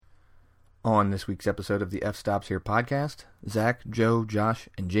On this week's episode of the F Stops Here podcast, Zach, Joe, Josh,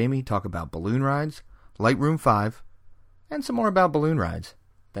 and Jamie talk about balloon rides, Lightroom 5, and some more about balloon rides.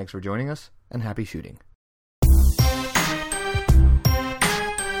 Thanks for joining us, and happy shooting.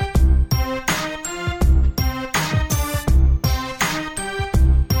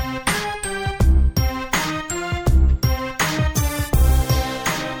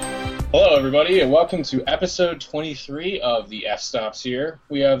 Hello, everybody, and welcome to episode 23 of the F Stops Here.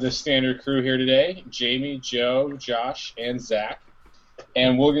 We have the standard crew here today, Jamie, Joe, Josh, and Zach.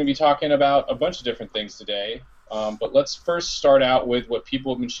 And we're going to be talking about a bunch of different things today. But let's first start out with what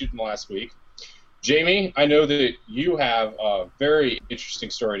people have been shooting last week. Jamie, I know that you have a very interesting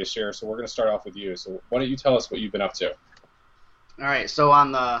story to share, so we're going to start off with you. So why don't you tell us what you've been up to? All right, so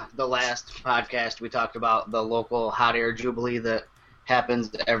on the last podcast, we talked about the local hot air jubilee that happens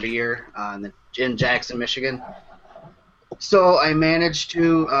every year in Jackson, Michigan. So I managed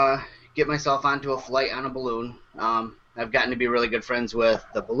to get myself onto a flight on a balloon. I've gotten to be really good friends with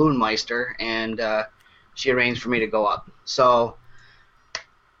the balloon meister, and she arranged for me to go up. So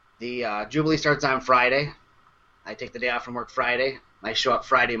the jubilee starts on Friday. I take the day off from work Friday. I show up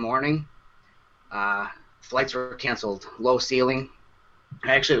Friday morning. Flights were canceled. Low ceiling.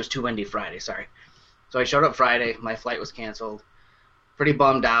 Actually, it was too windy Friday, sorry. So I showed up Friday. My flight was canceled. Pretty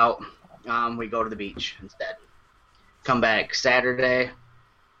bummed out. We go to the beach instead. Come back Saturday.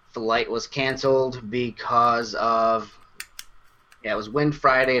 Flight was canceled because of, it was wind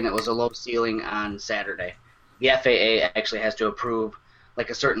Friday and it was a low ceiling on Saturday. The FAA actually has to approve like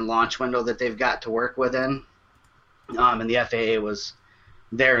a certain launch window that they've got to work within. And the FAA was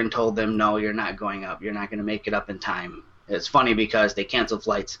there and told them, no, you're not going up. You're not going to make it up in time. It's funny because they canceled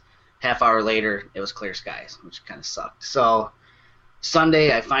flights. Half hour later, it was clear skies, which kind of sucked. So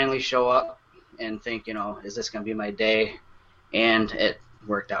Sunday, I finally show up and think, is this going to be my day? And it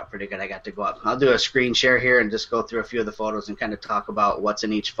worked out pretty good. I got to go up. I'll do a screen share here and just go through a few of the photos and kind of talk about what's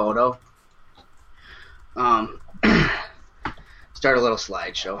in each photo. Start a little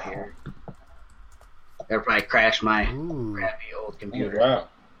slideshow here. That'll probably crash my crappy old computer. Oh, wow.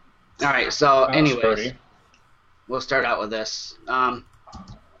 All right, so That's anyways, pretty. We'll start out with this. The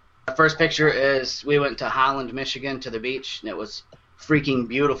first picture is we went to Holland, Michigan to the beach, and it was freaking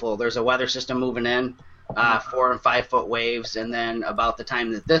beautiful. There's a weather system moving in, 4 and 5 foot waves, and then about the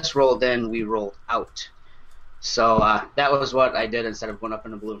time that this rolled in, we rolled out. So that was what I did instead of going up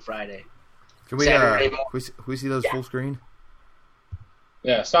in a balloon Friday. Can we see those full screen?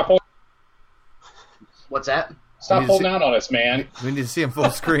 Yeah, stop holding. What's that? Stop holding out on us, man. We need to see them full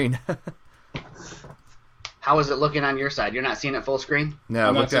screen. How is it looking on your side? You're not seeing it full screen? No,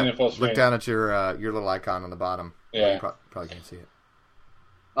 I'm not seeing it full screen. Look down at your little icon on the bottom. Yeah. You probably can't see it.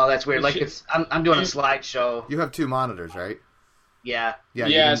 Oh, that's weird. I'm doing a slideshow. You have 2 monitors, right? Yeah.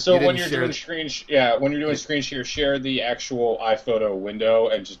 Yeah. So when you're doing screen share, share the actual iPhoto window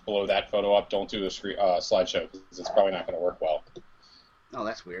and just blow that photo up. Don't do the screen slideshow because it's probably not going to work well. Oh,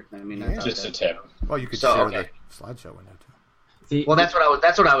 that's weird. I mean, Just a tip. Well, you could share the slideshow window too. Well, that's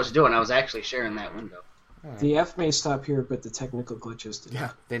what I was doing. I was actually sharing that window. The F may stop here, but the technical glitches do.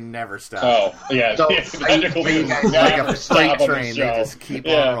 Yeah, they never stop. Oh, yeah. So, like a freight train, they just keep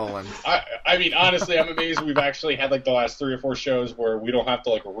on rolling. I mean, honestly, I'm amazed we've actually had like the last 3 or 4 shows where we don't have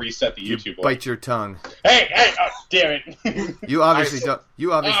to like reset the YouTube. Bite your tongue. Hey, damn it! You obviously don't.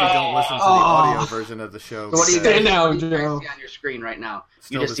 You obviously don't listen to the audio version of the show. So what do you guys now, see Joe? on your screen right now?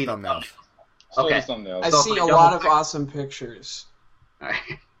 Still You just see the thumbnails. Okay. I So see if a I lot of double-click- awesome pictures. All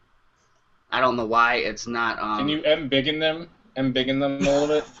right. I don't know why it's not. Can you embiggen them a little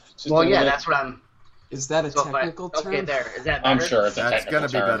bit? Just Well, a yeah, little that's what I'm. Is that a So if I- technical term? Okay, there. Is that better? I'm sure it's a That's technical gonna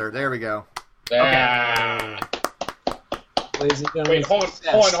be term. better. There we go. Ah. Ladies and gentlemen, Wait, hold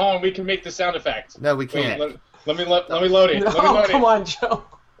success. on. We can make the sound effect. No, we Wait, can't. let me load it. No, Let me load come it. on, Joe.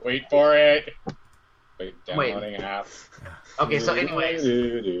 Wait for it. Wait, downloading app. Okay, so anyways,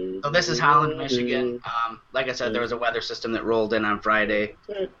 so this is Holland, Michigan. Like I said, there was a weather system that rolled in on Friday.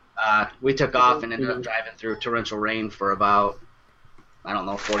 We took off and ended up driving through torrential rain for about,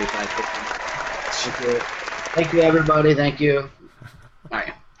 45, 50 minutes. Thank you, everybody. Thank you. All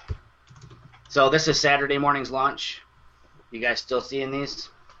right. So this is Saturday morning's launch. You guys still seeing these?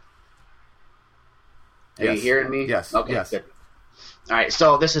 Are you hearing me? Yes. Okay, Yes. good. All right,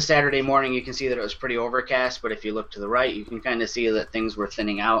 so this is Saturday morning. You can see that it was pretty overcast, but if you look to the right, you can kind of see that things were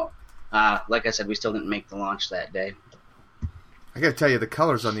thinning out. Like I said, we still didn't make the launch that day. I gotta tell you, the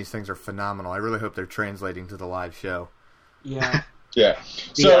colors on these things are phenomenal. I really hope they're translating to the live show. Yeah. Yeah.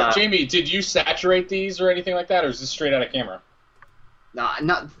 So, Jamie, did you saturate these or anything like that, or is this straight out of camera? No,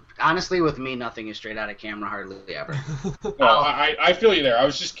 not. honestly, with me, nothing is straight out of camera, hardly ever. Well, I feel you there. I'm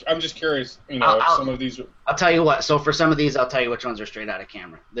just curious. If some of these. I'll tell you what. So for some of these, I'll tell you which ones are straight out of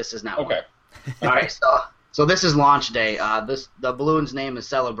camera. This is not Okay. one. All right. So this is launch day. The balloon's name is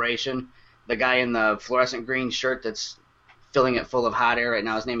Celebration. The guy in the fluorescent green shirt that's filling it full of hot air right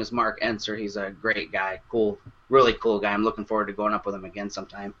now, his name is Mark Enser. He's a great guy, cool, really cool guy. I'm looking forward to going up with him again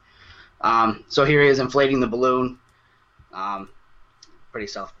sometime. So here he is inflating the balloon. Pretty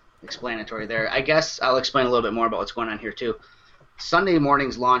self-explanatory there. I guess I'll explain a little bit more about what's going on here too. Sunday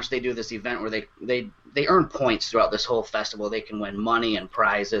morning's launch, they do this event where they earn points throughout this whole festival. They can win money and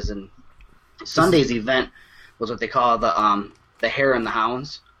prizes. And Sunday's event was what they call the Hare and the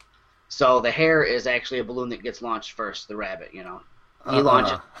Hounds. So the hare is actually a balloon that gets launched first, the rabbit, He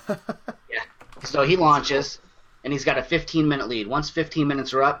launches. Yeah. So he launches, and he's got a 15-minute lead. Once 15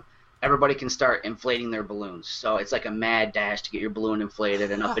 minutes are up, everybody can start inflating their balloons. So it's like a mad dash to get your balloon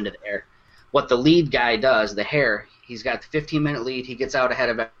inflated and up into the air. What the lead guy does, the hare, he's got the 15-minute lead. He gets out ahead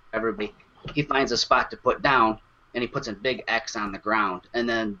of everybody. He finds a spot to put down, and he puts a big X on the ground. And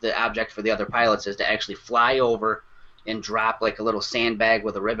then the object for the other pilots is to actually fly over and drop like a little sandbag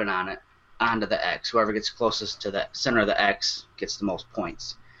with a ribbon on it onto the X. Whoever gets closest to the center of the X gets the most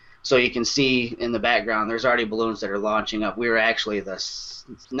points. So you can see in the background there's already balloons that are launching up. We were actually the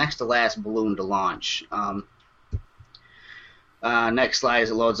next to last balloon to launch. Next slide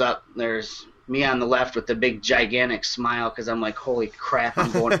as it loads up, there's me on the left with the big gigantic smile because I'm like, holy crap,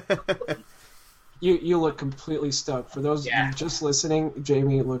 I'm going. You look completely stoked. For those just listening,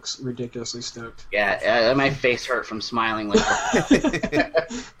 Jamie looks ridiculously stoked. Yeah, my face hurt from smiling like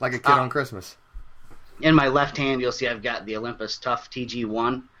like a kid on Christmas. In my left hand, you'll see I've got the Olympus Tough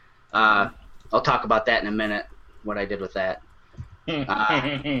TG1. I'll talk about that in a minute, what I did with that.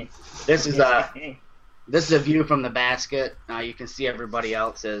 This is a view from the basket. You can see everybody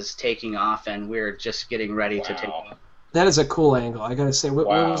else is taking off, and we're just getting ready to take off. That is a cool angle, I gotta say. What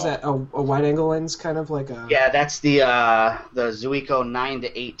was that? A wide-angle lens, kind of like a... Yeah, that's the Zuiko 9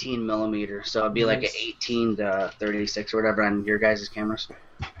 to 18 millimeter. So it'd be like an 18 to 36 or whatever on your guys' cameras.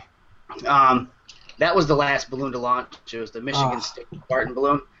 That was the last balloon to launch. It was the Michigan State Spartan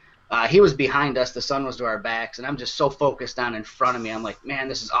balloon. He was behind us. The sun was to our backs, and I'm just so focused on in front of me. I'm like, man,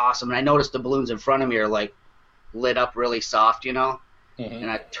 this is awesome. And I noticed the balloons in front of me are like lit up really soft, Mm-hmm.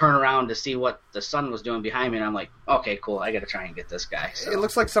 And I turn around to see what the sun was doing behind me, and I'm like, okay, cool, I got to try and get this guy. So. It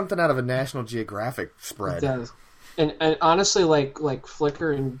looks like something out of a National Geographic spread. It does. And honestly, like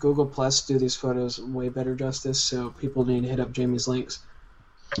Flickr and Google Plus do these photos way better justice, so people need to hit up Jamie's links.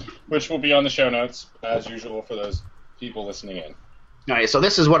 Which will be on the show notes, as usual, for those people listening in. All right, so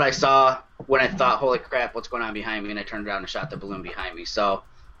this is what I saw when I thought, holy crap, what's going on behind me, and I turned around and shot the balloon behind me. So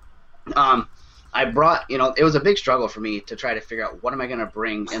I brought, it was a big struggle for me to try to figure out what am I going to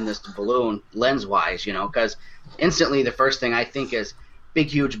bring in this balloon lens-wise, because instantly the first thing I think is big,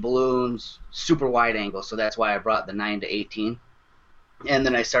 huge balloons, super wide angle, so that's why I brought the 9 to 18. And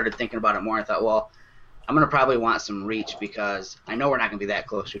then I started thinking about it more. I thought, well, I'm going to probably want some reach because I know we're not going to be that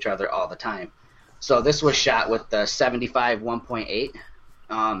close to each other all the time. So this was shot with the 75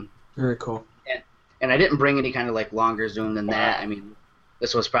 1.8. Very cool. And I didn't bring any kind of like longer zoom than that. I mean,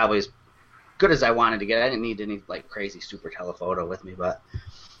 this was probably as good as I wanted to get. I didn't need any like crazy super telephoto with me, but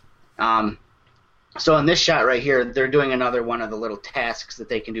so in this shot right here, they're doing another one of the little tasks that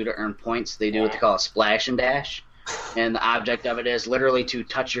they can do to earn points. They do what they call a splash and dash, and the object of it is literally to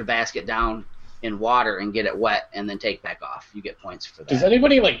touch your basket down in water and get it wet and then take back off. You get points for that. Does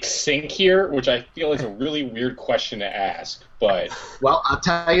anybody like sink here? Which I feel is a really weird question to ask, but well, I'll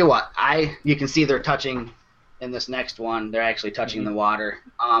tell you what. You can see they're touching in this next one. They're actually touching the water.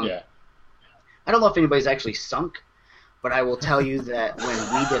 Yeah. I don't know if anybody's actually sunk, but I will tell you that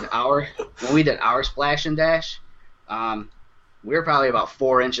when we did our splash and dash, we were probably about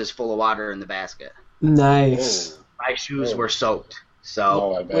 4 inches full of water in the basket. Nice. My shoes were soaked.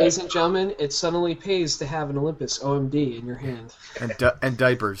 So, ladies and gentlemen, it suddenly pays to have an Olympus OMD in your hand. And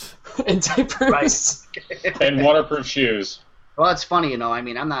diapers. And diapers. Right. And waterproof shoes. Well, it's funny, I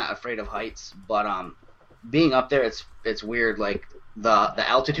mean, I'm not afraid of heights, but being up there, it's weird. Like the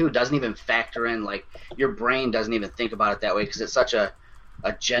altitude doesn't even factor in. Like your brain doesn't even think about it that way because it's such a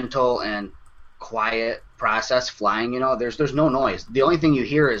gentle and quiet process flying. There's no noise. The only thing you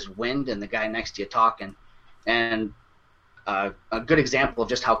hear is wind and the guy next to you talking. And a good example of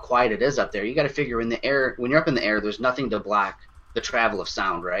just how quiet it is up there. You got to figure in the air, when you're up in the air, there's nothing to block the travel of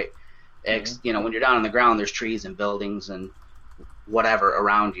sound, right? Mm-hmm. When you're down on the ground, there's trees and buildings and whatever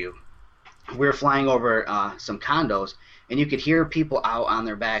around you. We're flying over some condos, and you could hear people out on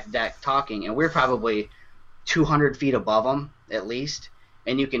their back deck talking, and we're probably 200 feet above them at least,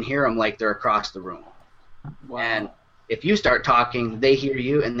 and you can hear them like they're across the room. Wow. And if you start talking, they hear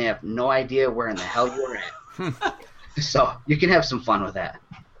you, and they have no idea where in the hell you're at. So you can have some fun with that.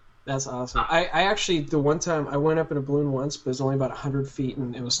 That's awesome. I actually, the one time I went up in a balloon once, but it was only about 100 feet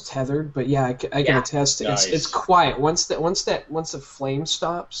and it was tethered. But yeah, I can attest. Nice. It's quiet. Once the flame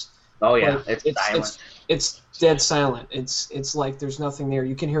stops. Oh yeah, like, it's silent. It's dead silent. It's like there's nothing there.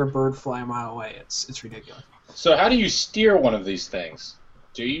 You can hear a bird fly a mile away. It's ridiculous. So how do you steer one of these things?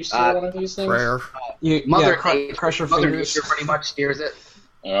 Do you steer one of these things? Prayer. Crush your Mother fingers. Nature pretty much steers it.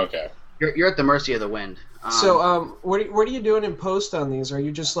 Okay. You're at the mercy of the wind. So, what are you doing in post on these? Are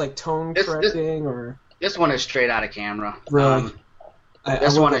you just like tone correcting, or this one is straight out of camera? Really?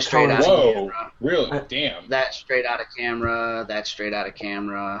 This one is straight out of camera. Whoa! Really? Damn. That's straight out of camera. That's straight out of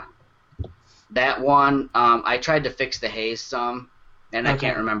camera. That one, I tried to fix the haze some, and I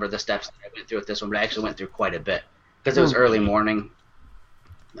can't remember the steps that I went through with this one, but I actually went through quite a bit because it was early morning.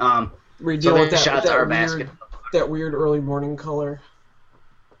 Were you dealing with basket. That weird early morning color?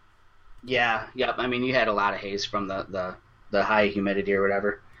 Yeah, yep. I mean, you had a lot of haze from the high humidity or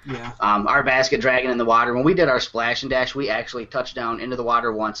whatever. Yeah. Our basket dragging in the water. When we did our splash and dash, we actually touched down into the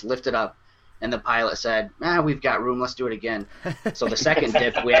water once, lifted up, and the pilot said, we've got room, let's do it again. So the second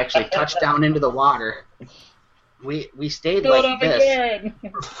dip, we actually touched down into the water. We stayed like this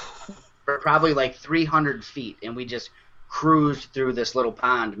for probably like 300 feet, and we just cruised through this little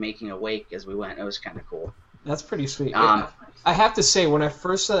pond making a wake as we went. It was kind of cool. That's pretty sweet. I have to say, when I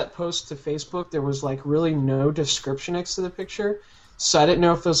first saw that post to Facebook, there was like really no description next to the picture, so I didn't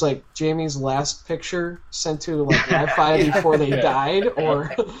know if it was like Jamie's last picture sent to like Wi-Fi before they died,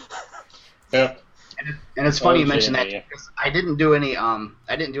 or. Yeah. And it's funny you mention that because I didn't do any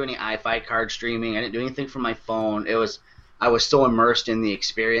iFi card streaming. I didn't do anything from my phone. I was so immersed in the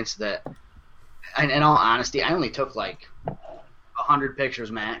experience that, in all honesty, I only took like 100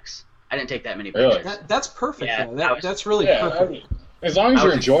 pictures max. I didn't take that many pictures. Really? That's perfect. Yeah, though. That's really perfect. I mean, as long as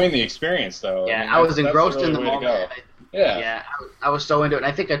you're enjoying the experience, though. Yeah, I mean, I was engrossed really in the way to moment. Yeah. I was so into it. And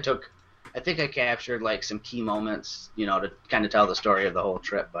I think I captured like some key moments, to kind of tell the story of the whole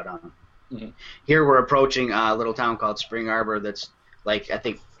trip. But here we're approaching a little town called Spring Arbor that's like I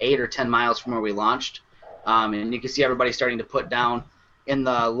think 8 or 10 miles from where we launched, and you can see everybody starting to put down. In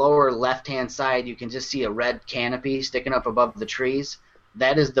the lower left-hand side, you can just see a red canopy sticking up above the trees.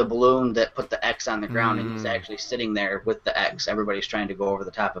 That is the balloon that put the X on the ground, and he's actually sitting there with the X. Everybody's trying to go over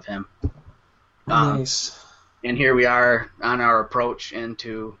the top of him. Nice. And here we are on our approach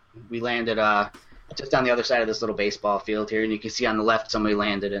we landed just on the other side of this little baseball field here, and you can see on the left somebody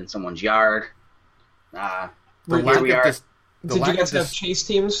landed in someone's yard. Here we are. Did you guys have chase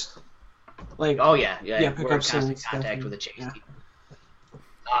teams? Like, oh yeah, pick we're up in constant contact with the chase team.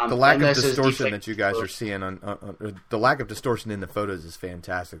 The lack of distortion that you guys are seeing on the lack of distortion in the photos is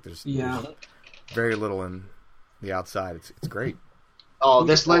fantastic. There's very little in the outside. It's great. Oh,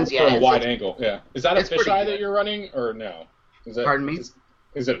 this lens, a wide angle. Yeah, is that a fisheye that you're running, or no? Pardon me?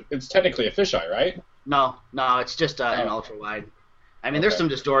 It's technically a fisheye, right? No, it's just an ultra wide. I mean, there's some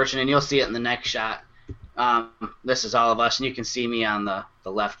distortion, and you'll see it in the next shot. This is all of us, and you can see me on the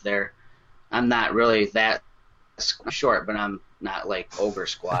left there. I'm not really that short, but I'm not like ogre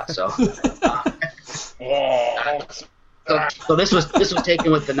squat. So, so this was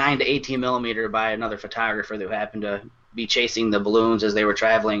taken with the 9 to 18 millimeter by another photographer who happened to be chasing the balloons as they were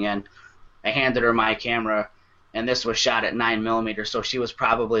traveling, and I handed her my camera, and this was shot at 9 millimeter, so she was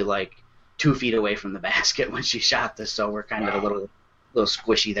probably like 2 feet away from the basket when she shot this. So we're kind of a little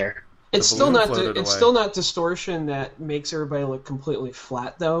squishy there. It's still not distortion that makes everybody look completely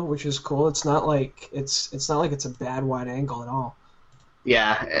flat though, which is cool. It's not like it's a bad wide angle at all.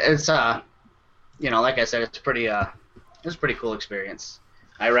 Yeah, it's like I said, it's a pretty cool experience.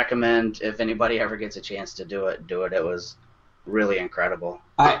 I recommend if anybody ever gets a chance to do it. It was really incredible.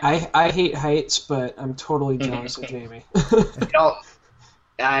 I hate heights, but I'm totally jealous of Jamie.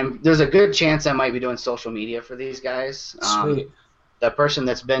 There's a good chance I might be doing social media for these guys. Sweet. The person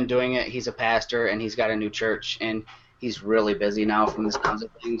that's been doing it, he's a pastor, and he's got a new church, and he's really busy now from the sounds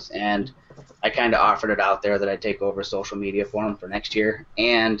of things, and I kind of offered it out there that I'd take over social media for him for next year.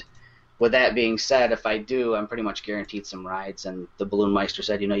 And with that being said, if I do, I'm pretty much guaranteed some rides, and the Balloon Meister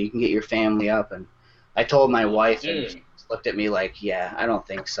said, you can get your family up, and I told my wife, and she looked at me like, yeah, I don't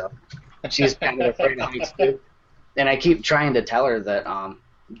think so. She's kind of afraid of heights, too. And I keep trying to tell her that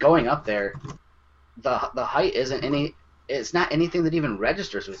going up there, the height isn't any... It's not anything that even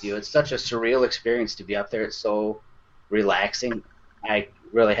registers with you. It's such a surreal experience to be up there. It's so relaxing. I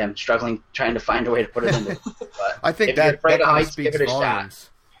really am struggling trying to find a way to put it into. But I think that kind of speaks volumes.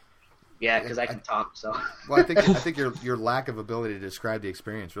 Yeah, because I can talk. So. Well, I think your lack of ability to describe the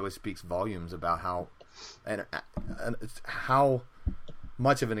experience really speaks volumes about how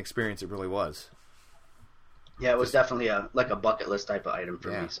much of an experience it really was. Yeah, it was definitely a bucket list type of item for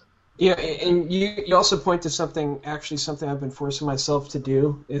me. So. Yeah, and you also point to something I've been forcing myself to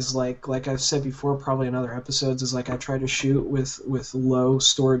do is like I've said before, probably in other episodes, is like I try to shoot with low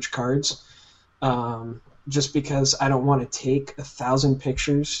storage cards, just because I don't want to take 1,000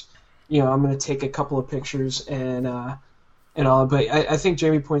 pictures. I'm going to take a couple of pictures and all. But I think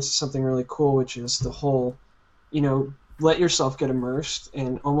Jamie points to something really cool, which is the whole, let yourself get immersed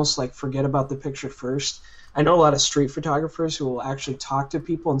and almost like forget about the picture first. I know a lot of street photographers who will actually talk to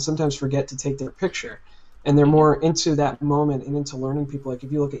people and sometimes forget to take their picture. And they're more into that moment and into learning people. Like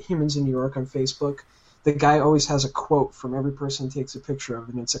if you look at Humans in New York on Facebook, the guy always has a quote from every person he takes a picture of.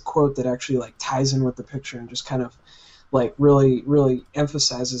 And it's a quote that actually like ties in with the picture and just kind of like really, really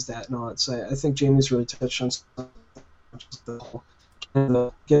emphasizes that and all that. So I think Jamie's really touched on something.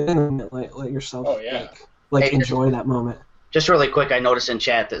 Get in the moment, let yourself enjoy that moment. Just really quick, I noticed in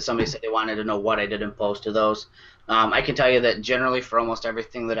chat that somebody said they wanted to know what I did in post to those. I can tell you that generally for almost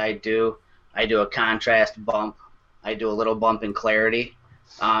everything that I do a contrast bump. I do a little bump in clarity.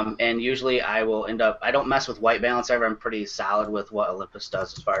 And usually I will end up, I don't mess with white balance ever. I'm pretty solid with what Olympus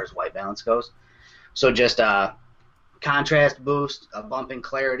does as far as white balance goes. So just a contrast boost, a bump in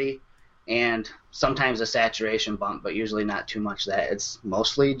clarity, and sometimes a saturation bump, but usually not too much that. It's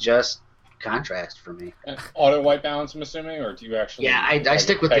mostly just contrast for me. Auto white balance, I'm assuming, or do you actually? Yeah, I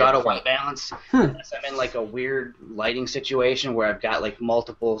stick with the auto white balance. Unless I'm in like a weird lighting situation where I've got like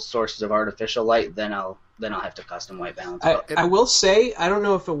multiple sources of artificial light, then I'll have to custom white balance. I will say I don't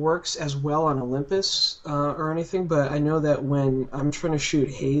know if it works as well on Olympus or anything, but I know that when I'm trying to shoot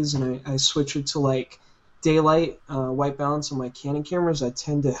haze and I switch it to like daylight white balance on my Canon cameras, it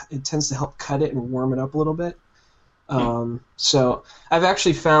tends to help cut it and warm it up a little bit. So I've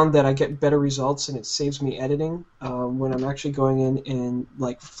actually found that I get better results and it saves me editing when I'm actually going in and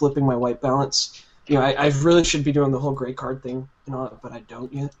like flipping my white balance. I really should be doing the whole gray card thing and all that, but I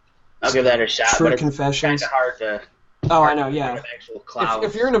don't yet. I'll give that a shot. True but confessions. It's kind of hard to. Oh, I know. Yeah.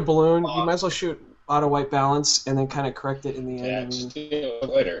 If you're in a balloon, Oh. you might as well shoot auto white balance and then kind of correct it in the Yeah, end. just deal with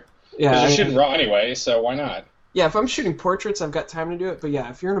it later. Yeah. You're shooting raw anyway, so why not? Yeah, if I'm shooting portraits, I've got time to do it. But yeah,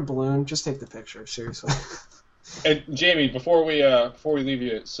 if you're in a balloon, just take the picture. Seriously. And Jamie, before we leave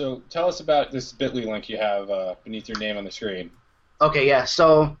you, so tell us about this Bitly link you have beneath your name on the screen. Okay, yeah.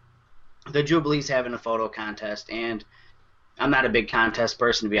 So the Jubilee's having a photo contest, and I'm not a big contest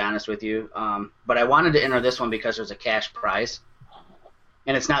person, to be honest with you. But I wanted to enter this one because there's a cash prize,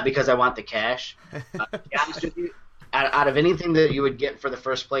 and it's not because I want the cash. To be honest with you, out of anything that you would get for the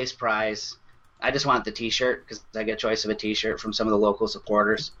first place prize, I just want the T-shirt because I get a choice of a T-shirt from some of the local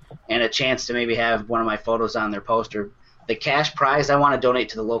supporters and a chance to maybe have one of my photos on their poster. The cash prize I want to donate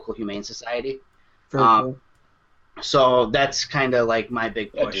to the local Humane Society. Very cool. So that's kind of like my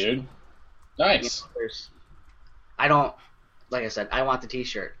big push. Yeah, dude. Nice. I don't, like I said, I want the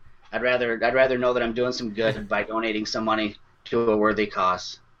T-shirt. I'd rather know that I'm doing some good by donating some money to a worthy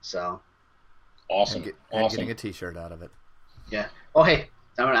cause. So. Awesome. And getting a T-shirt out of it. Yeah. Oh, hey,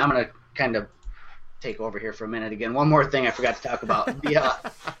 I'm gonna kind of take over here for a minute again. One more thing I forgot to talk about.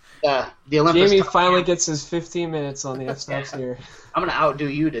 The Olympus. Jamie finally gets his 15 minutes on the F-Stops here. I'm gonna outdo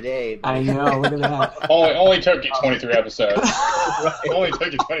you today. I know. Look at that. only took you 23 episodes. Only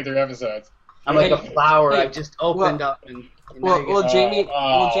took you 23 episodes. I'm like a flower. Hey, I just opened up and Jamie's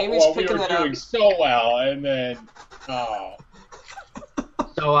picking that we were doing up. so well, and then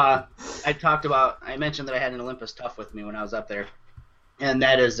So I mentioned that I had an Olympus Tough with me when I was up there, and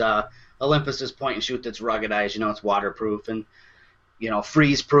that is Olympus's point and shoot that's ruggedized. It's waterproof and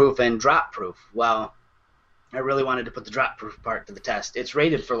freeze proof and drop proof. Well, I really wanted to put the drop proof part to the test. It's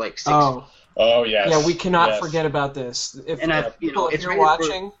rated for like 6. Oh yes. Yeah, we cannot forget about this. If you're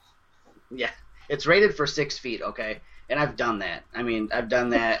watching. Yeah, it's rated for 6 feet. Okay, and I've done that. I mean, I've done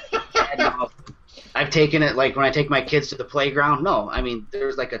that. I've taken it, like, when I take my kids to the playground. No, I mean,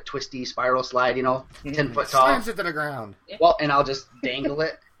 there's, like, a twisty spiral slide, 10 foot tall. Slams it to the ground. Well, and I'll just dangle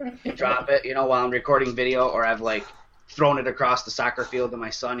it and drop it, while I'm recording video, or I've, like, thrown it across the soccer field to my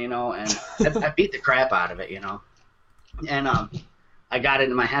son, and I beat the crap out of it, And I got it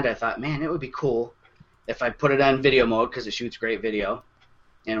in my head. I thought, man, it would be cool if I put it on video mode, because it shoots great video.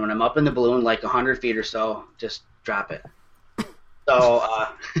 And when I'm up in the balloon, like 100 feet or so, just drop it. So,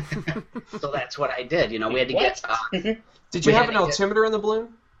 so that's what I did. We had to get. Did you have an altimeter in the balloon?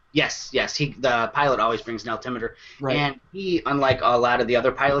 Yes. The pilot always brings an altimeter, right. And he, unlike a lot of the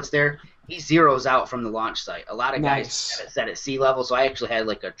other pilots there, he zeroes out from the launch site. A lot of guys Nice. have it set at sea level, so I actually had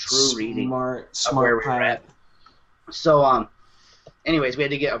like a true reading of where Smart we were at. pilot. So, anyways, we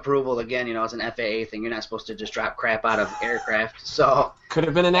had to get approval again. You know, it's an FAA thing. You're not supposed to just drop crap out of aircraft. So, Could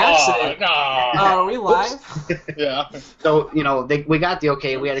have been an accident. No. Oh, are we live? Yeah. so you know, we got the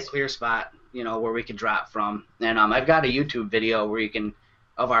okay. We had a clear spot, you know, where we could drop from. And I've got a YouTube video where you can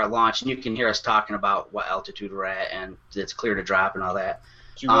of our launch, and you can hear us talking about what altitude we're at, and it's clear to drop and all that.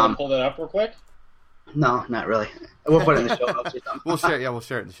 Do you want to pull that up real quick? No, not really. We'll put it in the show notes or something. We'll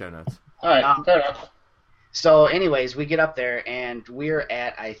share it in the show notes. All right, fair enough. So, anyways, we get up there, and we're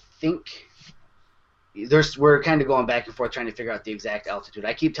at, I think, we're kind of going back and forth trying to figure out the exact altitude.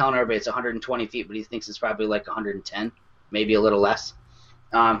 I keep telling everybody it's 120 feet, but he thinks it's probably like 110, maybe a little less.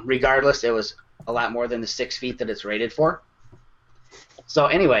 Regardless, it was a lot more than the 6 feet that it's rated for. So,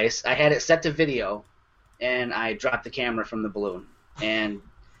 anyways, I had it set to video, and I dropped the camera from the balloon, and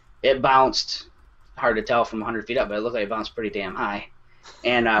it bounced. Hard to tell from 100 feet up, but it looked like it bounced pretty damn high.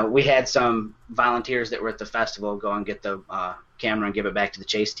 And we had some volunteers that were at the festival go and get the camera and give it back to the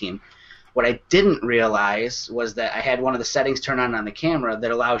chase team. What I didn't realize was that I had one of the settings turned on the camera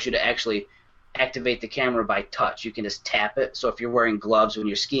that allows you to actually activate the camera by touch. You can just tap it. So if you're wearing gloves when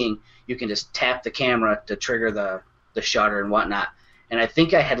you're skiing, you can just tap the camera to trigger the shutter and whatnot. And I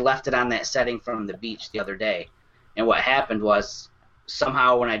think I had left it on that setting from the beach the other day. And what happened was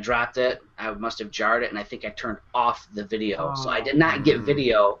somehow when I dropped it, I must have jarred it, and I think I turned off the video. So I did not get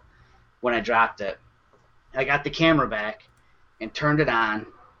video when I dropped it. I got the camera back and turned it on,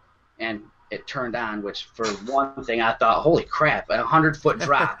 and it turned on, which for one thing I thought, holy crap, a 100-foot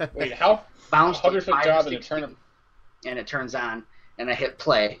drop. Wait, how? Bounced 100-foot drop and it turned. And it turns on, and I hit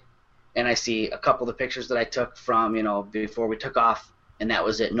play, and I see a couple of the pictures that I took from, you know, before we took off, and that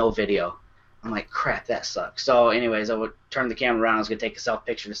was it, no video. I'm like, crap, that sucks. So anyways, I would turn the camera around. I was going to take a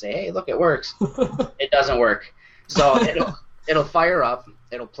self-picture to say, hey, look, it works. It doesn't work. So it'll fire up.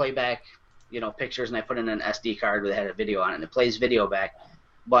 It'll play back, you know, pictures, and I put in an SD card that had a video on it, and it plays video back.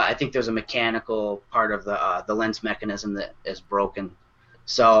 But I think there's a mechanical part of the lens mechanism that is broken.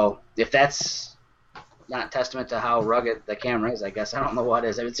 So if that's not testament to how rugged the camera is, I guess, I don't know what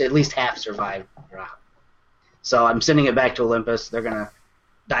is. It's at least half survived drop. So I'm sending it back to Olympus. They're going to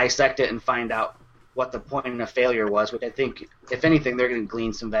dissect it and find out what the point of failure was, which I think, if anything, they're going to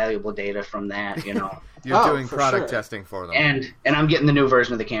glean some valuable data from that, you know. You're doing product testing for them. And I'm getting the new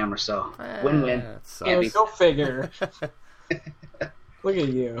version of the camera, so win-win. Go figure. Look at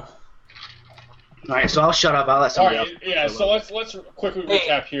you. All right, so I'll shut up. I'll let somebody else. Yeah, so let's quickly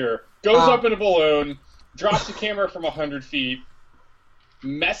recap here. Goes up in a balloon, drops the camera from 100 feet,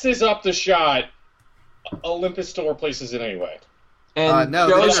 messes up the shot. Olympus still replaces it anyway. And no, Joe's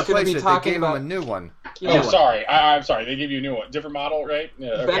they going didn't to be replace it. talking They gave about him a new one. Oh, sorry. I'm sorry. They gave you a new one, different model, right? Yeah.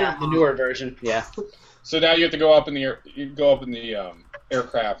 Okay. Yeah, the newer version. Yeah. So now you have to go up in the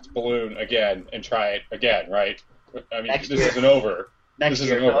aircraft balloon again and try it again, right? I mean, this isn't over. Next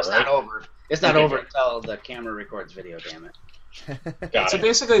year. Over, No, it's right? not over. It's not over until the camera records video. Damn it. Got So it.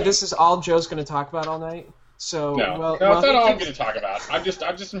 basically, this is all Joe's going to talk about all night. So No, it's not all I'm going to talk about. I'm just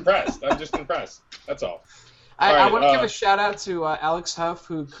impressed. I'm just impressed. That's all. I want to give a shout out to Alex Huff,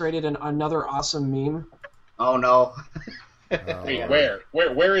 who created another awesome meme. Oh no. Wait,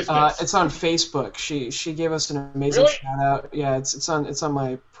 where is this? It's on Facebook. She gave us an amazing Really? shout out. Yeah, it's on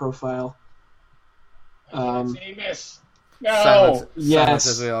my profile. I'm seeing this. No. Silence Yes.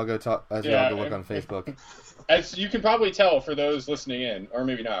 as we all go talk. As we all go look on Facebook. As you can probably tell, for those listening in, or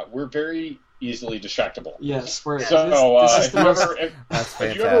maybe not, we're very easily distractible. Yes, we're So this is if the you most. ever, if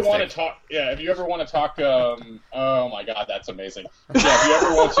you ever want to talk, if you ever want to talk, oh my God, that's amazing. Yeah, if you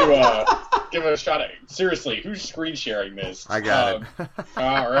ever want to give it a shot at, seriously, who's screen sharing this? I got it.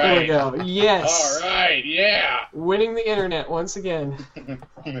 All There right. we go. Yes. All right. Yeah. Winning the internet once again.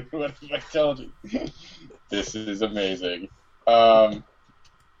 What have I told you? This is amazing.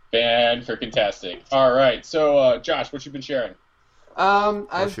 Fan-freaking-tastic. All right. So, Josh, what you been sharing?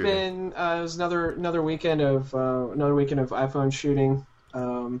 I've shooting. been. It was another weekend of iPhone shooting.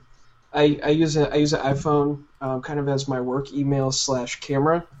 I use an iPhone kind of as my work email /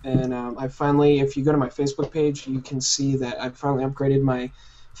 camera, and I finally, if you go to my Facebook page, you can see that I finally upgraded my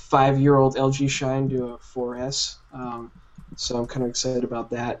 5-year-old LG Shine to a 4S. So I'm kind of excited about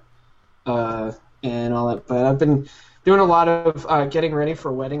that and all that. But I've been doing a lot of getting ready for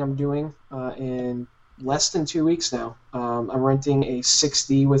a wedding I'm doing in less than 2 weeks now. I'm renting a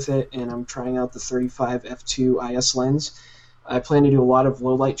 6D with it, and I'm trying out the 35 f2 IS lens. I plan to do a lot of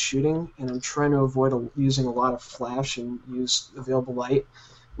low light shooting, and I'm trying to avoid using a lot of flash and use available light,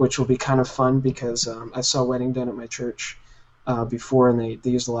 which will be kind of fun because I saw a wedding done at my church before, and they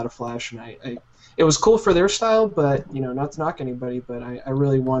used a lot of flash, and it was cool for their style, but not to knock anybody, but I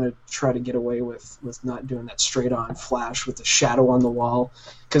really want to try to get away with not doing that straight on flash with the shadow on the wall,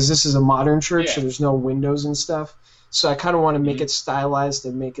 because this is a modern church, so there's no windows and stuff. So I kind of want to make it stylized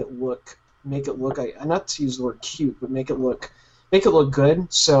and make it look not to use the word cute, but make it look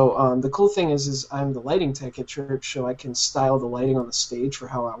good. So the cool thing is I'm the lighting tech at church, so I can style the lighting on the stage for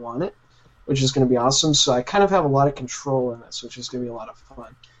how I want it, which is going to be awesome. So I kind of have a lot of control in this, which is going to be a lot of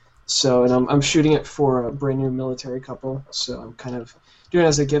fun. So, and I'm shooting it for a brand new military couple, so I'm kind of doing it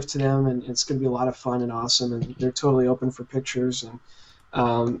as a gift to them, and it's going to be a lot of fun and awesome, and they're totally open for pictures,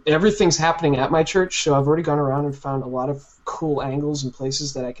 and everything's happening at my church, so I've already gone around and found a lot of cool angles and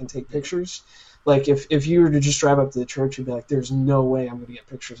places that I can take pictures. Like, if you were to just drive up to the church, you'd be like, there's no way I'm going to get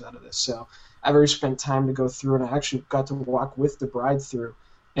pictures out of this. So I've already spent time to go through, and I actually got to walk with the bride through,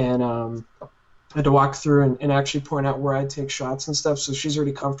 and I had to walk through and actually point out where I'd take shots and stuff, so she's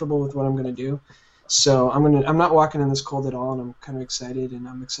already comfortable with what I'm going to do. So I'm not walking in this cold at all, and I'm kind of excited, and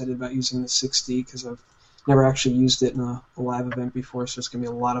I'm excited about using the 6D because I've never actually used it in a live event before, so it's going to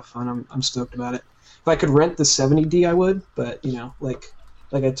be a lot of fun. I'm stoked about it. If I could rent the 70D, I would, but, like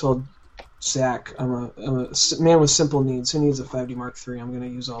I told Zach, I'm a man with simple needs. Who needs a 5D Mark III? I'm going to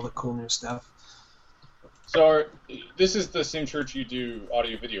use all the cool new stuff. So this is the same church you do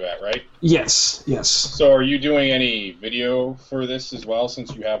audio-video at, right? Yes. So are you doing any video for this as well,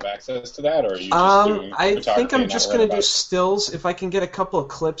 since you have access to that, or are you just doing photography? I think I'm just going to do stills. If I can get a couple of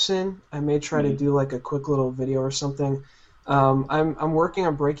clips in, I may try to do like a quick little video or something. I'm working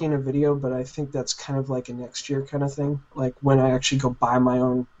on breaking a video, but I think that's kind of like a next year kind of thing. Like when I actually go buy my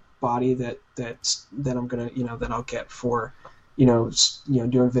own body that I'm gonna that I'll get for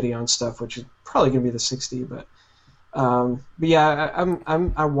doing video and stuff, which is probably gonna be the 60. But yeah,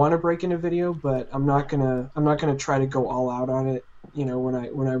 I want to break into video, but I'm not gonna try to go all out on it.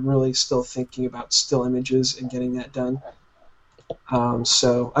 When I'm really still thinking about still images and getting that done.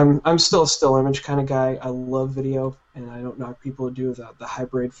 So I'm still a still image kind of guy. I love video, and I don't knock people who do the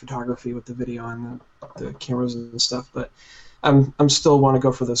hybrid photography with the video and the cameras and stuff. But I'm still want to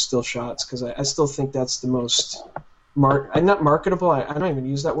go for those still shots because I still think that's the most not marketable. I don't even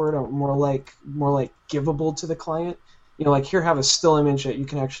use that word. More like givable to the client. Like here, have a still image that you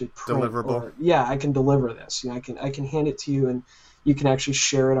can actually print. Deliverable. Yeah, I can deliver this. I can hand it to you, and you can actually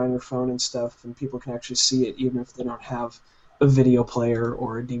share it on your phone and stuff, and people can actually see it even if they don't have a video player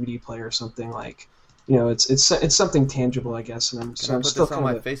or a DVD player or something like. It's something tangible, I guess. And I'm still kind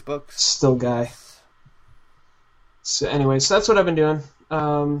of a Facebook still guy. So anyway, so that's what I've been doing.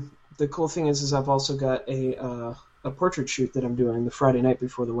 The cool thing is I've also got a portrait shoot that I'm doing the Friday night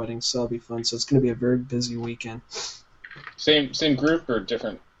before the wedding, so that'll be fun. So it's going to be a very busy weekend. Same group or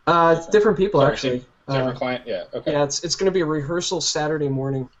different? Different people. Sorry, actually. Different client. Yeah. Okay. Yeah, it's going to be a rehearsal Saturday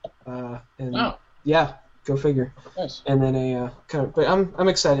morning. Yeah, go figure. Nice. And then but I'm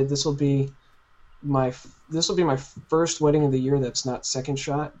excited. This will be my first wedding of the year that's not second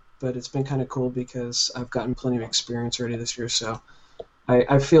shot, but it's been kind of cool because I've gotten plenty of experience already this year, so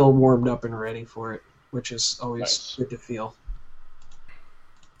I feel warmed up and ready for it, which is always good to feel.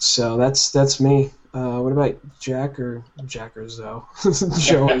 So that's me. What about Jack or Zoe?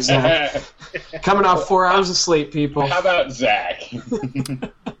 Joe or Zach? Coming off 4 hours of sleep, people. How about Zach?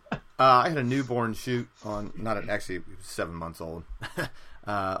 I had a newborn shoot on, actually, it was 7 months old,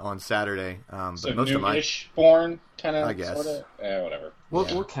 on Saturday. So but most of new-ish born, kind of, I guess. Sort of? Yeah, whatever.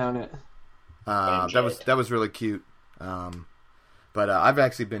 We'll count it. That was really cute. But I've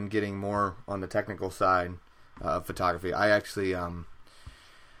actually been getting more on the technical side of photography. I actually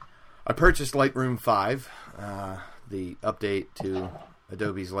I purchased Lightroom 5, the update to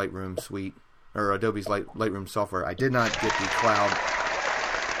Adobe's Lightroom suite, or Adobe's Lightroom software. I did not get the cloud.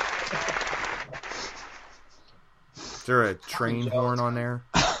 Is there a train horn on there?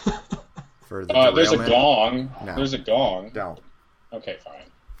 For the there's a gong. No. There's a gong. No. Okay, fine.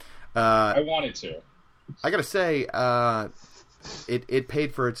 I wanted to. I gotta say, it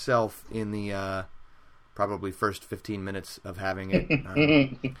paid for itself in the probably first 15 minutes of having it,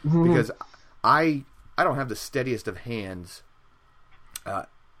 because I don't have the steadiest of hands.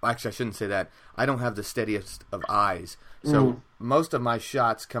 Actually, I shouldn't say that. I don't have the steadiest of eyes, so most of my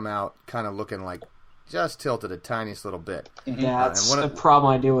shots come out kind of looking like just tilted a tiniest little bit. Yeah, that's a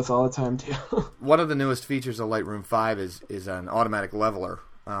problem I deal with all the time too. One of the newest features of Lightroom 5 is an automatic leveler.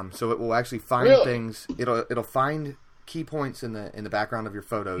 So it will actually find things. It'll find key points in the background of your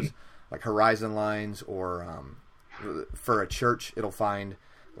photos, like horizon lines, or for a church, it'll find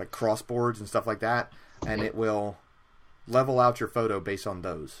like crossboards and stuff like that, and it will level out your photo based on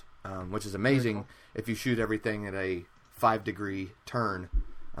those, which is amazing if you shoot everything at a 5-degree turn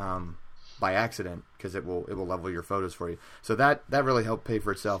by accident, because it will level your photos for you. So that really helped pay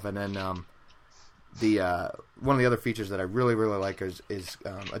for itself. And then the one of the other features that I really like is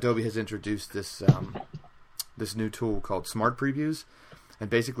Adobe has introduced this new tool called Smart Previews, and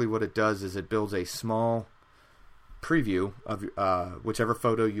basically what it does is it builds a small preview of whichever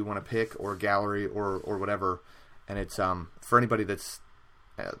photo you want to pick, or gallery, or whatever, and it's for anybody that's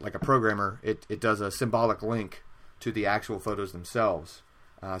like a programmer, it does a symbolic link to the actual photos themselves,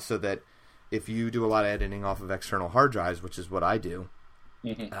 so that if you do a lot of editing off of external hard drives, which is what I do,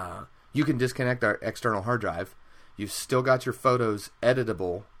 you can disconnect our external hard drive. You've still got your photos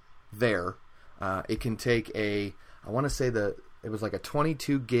editable there. It can take I want to say it was like a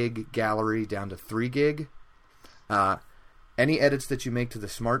 22 gig gallery down to 3 gig. Any edits that you make to the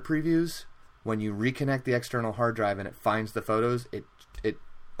Smart Previews, when you reconnect the external hard drive and it finds the photos, it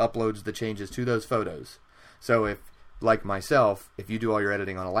uploads the changes to those photos. So if, like myself, if you do all your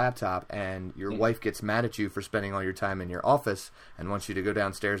editing on a laptop and your wife gets mad at you for spending all your time in your office and wants you to go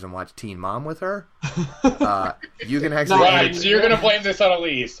downstairs and watch Teen Mom with her, you can actually... Right, so you're going to blame this on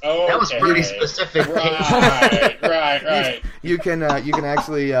Elise. Oh, that was pretty specific. Right. You can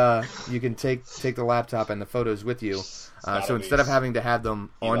actually you can take the laptop and the photos with you. So instead of having to have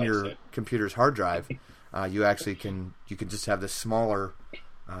them on your computer's hard drive, you can just have this smaller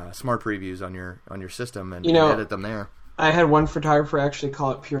Smart Previews on your system and edit them there. I had one photographer actually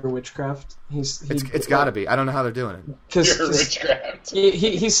call it pure witchcraft. It's got to be. I don't know how they're doing it. Pure witchcraft.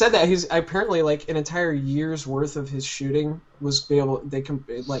 He said that he's apparently like an entire year's worth of his shooting was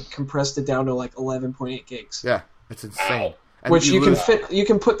compressed it down to like 11.8 gigs. Yeah, it's insane. Wow. And Which you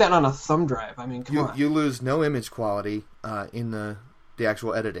can put that on a thumb drive. I mean, come on. You lose no image quality in the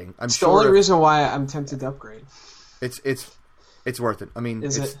actual editing. It's the only reason why I'm tempted to upgrade. It's worth it. I mean,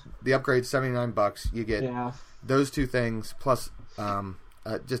 the upgrade's $79. You get those two things plus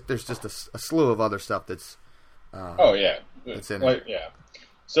there's just a slew of other stuff that's that's in it. Yeah.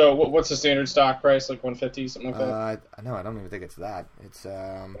 So what's the standard stock price? Like $150, something like that? No, I don't even think it's that. It's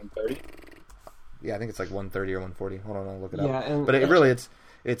 $130. Yeah, I think it's like $130 or $140. Hold on, I'll look it up. Yeah, but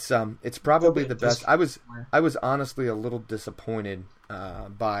it's probably the best. I was honestly a little disappointed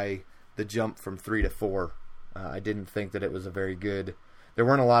by the jump from 3 to 4. I didn't think that it was a very good. There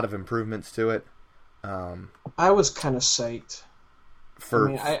weren't a lot of improvements to it. I was kind of psyched.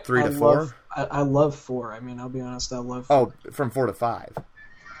 For 3 to 4? I love 4. I mean, I'll be honest, I love 4. Oh, from 4 to 5.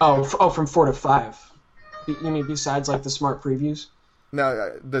 From 4 to 5. You mean besides like the Smart Previews?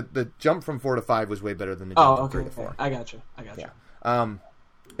 No, the jump from 4 to 5 was way better than the jump from 3 to 4. Okay. I got you. Yeah.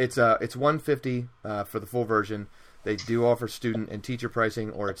 It's $150 for the full version. They do offer student and teacher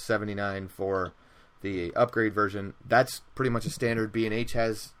pricing, or it's $79 for the upgrade version. That's pretty much a standard. B&H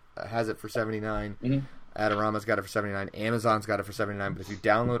has it for $79. Mm-hmm. Adorama's got it for $79. Amazon's got it for $79. But if you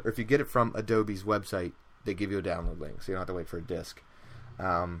download, or if you get it from Adobe's website, they give you a download link, so you don't have to wait for a disc.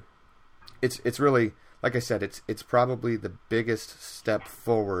 It's really, like I said, it's probably the biggest step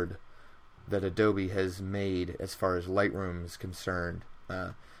forward that Adobe has made as far as Lightroom is concerned.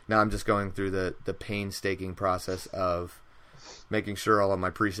 Now I'm just going through the painstaking process of making sure all of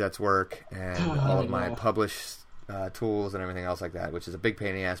my presets work and all of my published tools and everything else like that, which is a big pain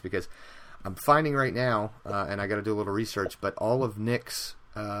in the ass because I'm finding right now, and I got to do a little research, but all of Nick's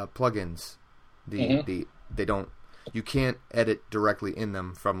plugins, they don't, you can't edit directly in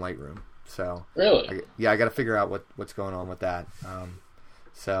them from Lightroom. So really, I got to figure out what's going on with that.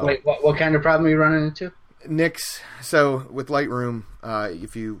 So wait, what kind of problem are you running into? Nick's, so with Lightroom,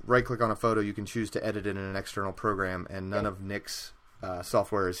 if you right-click on a photo, you can choose to edit it in an external program, and none of Nick's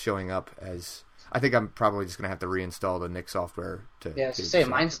software is showing up as. I think I'm probably just going to have to reinstall the Nick software to. Yeah, to say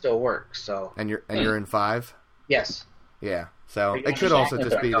mine still works. So. And you're in 5. Yes. Yeah. So it could also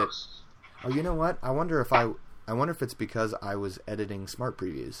just be that. Oh, you know what? I wonder if it's because I was editing Smart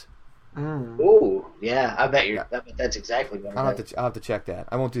Previews. Ooh, yeah. I bet that's exactly what. I'll have to check that.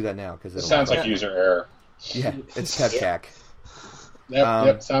 I won't do that now because it sounds like user error. Yeah, it's TEDCAC.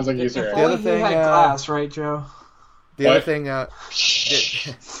 Yep, sounds like user error. The other thing, glass, right, Joe? The other thing,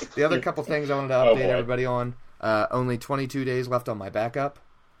 the other couple things I wanted to update everybody on. Only 22 days left on my backup,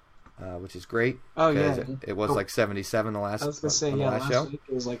 which is great. Oh yeah, it was like 77 the last. I was gonna say last show. Week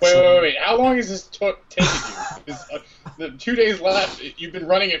it was like wait. How long has this taken you? Because the 2 days left, you've been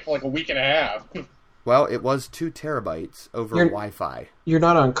running it for like a week and a half. Well, it was 2 terabytes over Wi-Fi. You're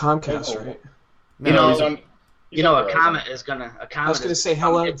not on Comcast, right? No, a Comet is gonna. I was gonna say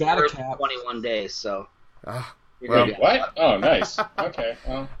hello, data cap. 21 days, so. Well, what? Oh, nice. Okay.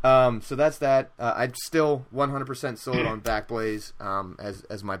 Well. So that's that. I'm still 100% sold on Backblaze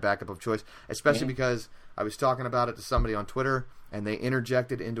as my backup of choice, especially because I was talking about it to somebody on Twitter, and they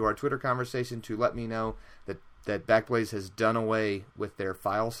interjected into our Twitter conversation to let me know that Backblaze has done away with their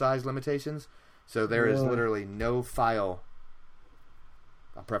file size limitations. So there is literally no file.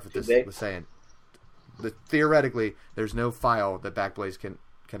 I'll preface this with saying that theoretically there's no file that Backblaze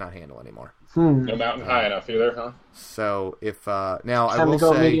cannot handle anymore. No mountain high enough either, huh? So if now I Time will to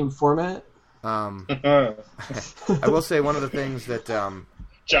go say medium format. I will say one of the things that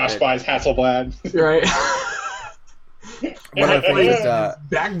Josh buys Hasselblad. Right. one of the things that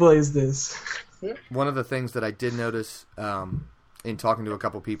Backblaze this. one of the things that I did notice in talking to a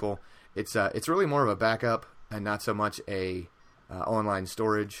couple people, it's really more of a backup and not so much a online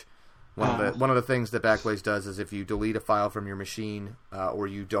storage. One of the things that Backblaze does is if you delete a file from your machine or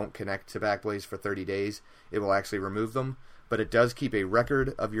you don't connect to Backblaze for 30 days, it will actually remove them. But it does keep a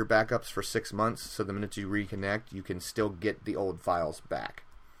record of your backups for 6 months, so the minute you reconnect, you can still get the old files back.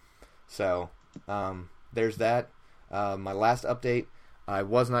 So there's that. My last update, I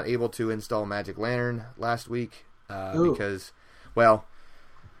was not able to install Magic Lantern last week because, well,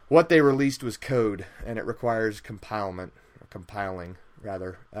 what they released was code, and it requires compiling,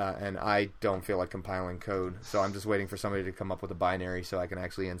 and I don't feel like compiling code, so I'm just waiting for somebody to come up with a binary so I can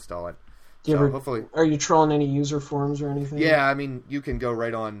actually install it. Hopefully, are you trolling any user forums or anything? Yeah, I mean, you can go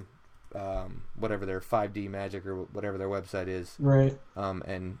right on whatever their 5D Magic or whatever their website is, right?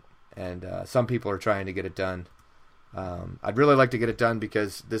 And some people are trying to get it done. I'd really like to get it done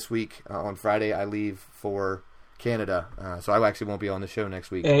because this week on Friday I leave for Canada, so I actually won't be on the show next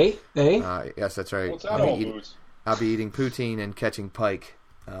week. Yes, that's right. What's that all I'll be eating poutine and catching pike.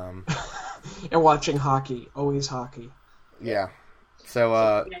 And watching hockey. Always hockey. Yeah. So,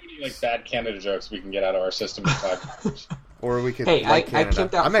 any bad Canada jokes we can get out of our system in 5 years? Or we could. Hey, I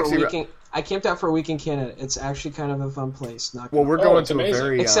camped out for a week. I camped out for a week in Canada. It's actually kind of a fun place. We're going to a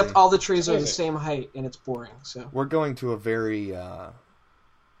very except all the trees are the same height and it's boring. So we're going to a very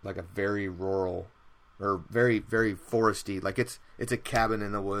like a very rural or very very foresty. Like it's a cabin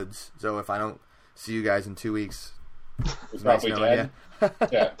in the woods. So if I don't see you guys in 2 weeks, it's probably nice dead.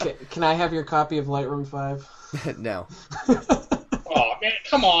 Yeah. Can I have your copy of Lightroom 5? No. Oh man,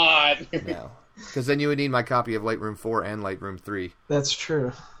 come on! No, because then you would need my copy of Lightroom 4 and Lightroom 3. That's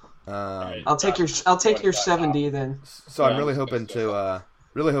true. Right, I'll take your 70 then. So I'm really hoping to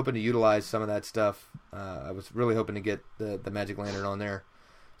utilize some of that stuff. I was really hoping to get the Magic Lantern on there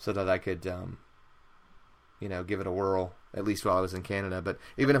so that I could give it a whirl at least while I was in Canada. But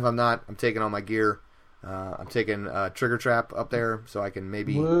even if I'm not, I'm taking all my gear. I'm taking a trigger trap up there so I can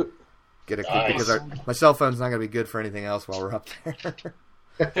maybe get a quick because my cell phone's not going to be good for anything else while we're up there.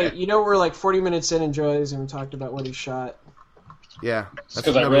 Hey, we're like 40 minutes in and Joe hasn't even talked about what he shot. Yeah,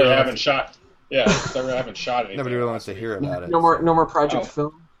 because I really haven't shot. Yeah, because I really haven't shot anything. Nobody really wants to hear about it. No more project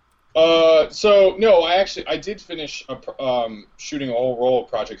film. So no, I did finish shooting a whole roll of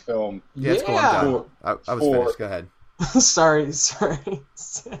project film. Yeah, it's cool. I'm done. I was finished. Go ahead. Sorry.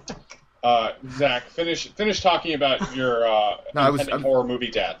 Zach, finish talking about your horror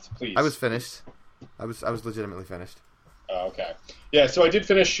movie death, please. I was finished. I was legitimately finished. Okay. Yeah, so I did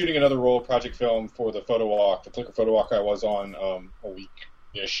finish shooting another roll of project film for the photo walk, the Flickr photo walk I was on a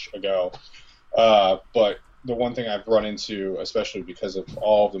week-ish ago. But the one thing I've run into, especially because of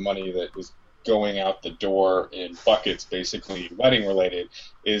all of the money that is going out the door in buckets, basically wedding-related,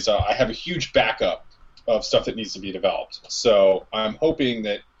 is I have a huge backup of stuff that needs to be developed. So I'm hoping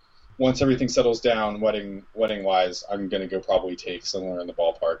that once everything settles down wedding-wise, I'm going to go probably take somewhere in the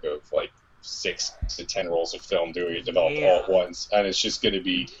ballpark of like 6 to 10 rolls of film doing it developed all at once, and it's just going to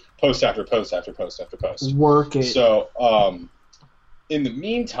be post after post after post after post. Work it. So, in the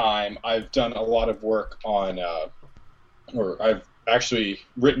meantime, I've done a lot of work on, or I've actually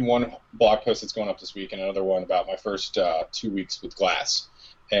written one blog post that's going up this week and another one about my first 2 weeks with glass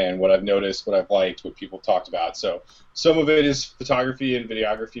and what I've noticed, what I've liked, what people talked about. So some of it is photography and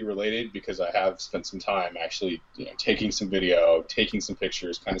videography related because I have spent some time actually taking some video, taking some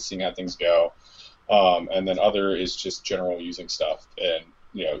pictures, kind of seeing how things go. And then other is just general using stuff. And,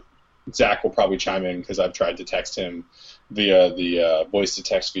 Zach will probably chime in because I've tried to text him via the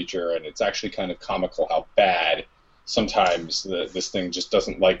voice-to-text feature, and it's actually kind of comical how bad sometimes this thing just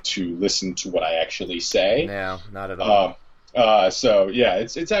doesn't like to listen to what I actually say. No, not at all. So yeah,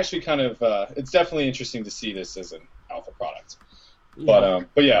 it's actually kind of it's definitely interesting to see this as an alpha product. Yeah.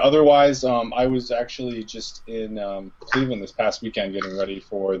 But yeah, otherwise, I was actually just in Cleveland this past weekend getting ready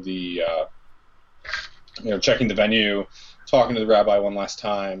for the checking the venue, talking to the rabbi one last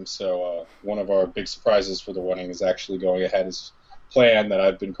time. So one of our big surprises for the wedding is actually going ahead as planned that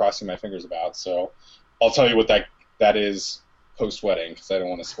I've been crossing my fingers about. So I'll tell you what that is post-wedding because I don't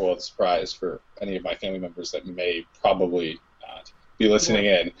want to spoil the surprise for any of my family members that may probably not be listening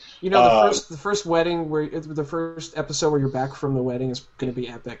in. You know, the first wedding the first episode where you're back from the wedding is going to be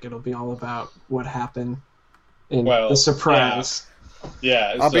epic. It'll be all about what happened and the surprise.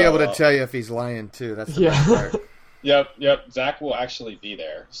 Yeah, I'll be able to tell you if he's lying too. That's the best part. Yep. Zach will actually be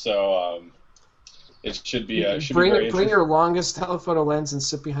there, so it should be. Bring your longest telephoto lens and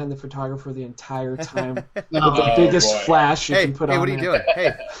sit behind the photographer the entire time with the biggest flash you can put on. Hey, what are you doing?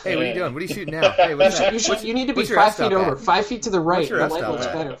 Hey, what are you doing? What are you shooting now? Hey, what's that? You need to be 5 feet over, 5 feet to the right. The light looks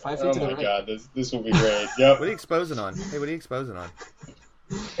better. 5 feet to the right. Oh my god, this will be great. Yep. What are you exposing on? Hey, what are you exposing on?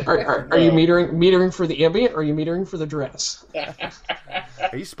 Are you metering for the ambient, or are you metering for the dress?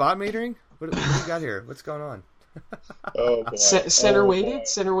 Are you spot metering? What do you got here? What's going on? Oh boy. Center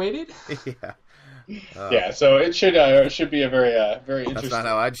weighted. Yeah. Yeah, so it should be a very interesting. That's not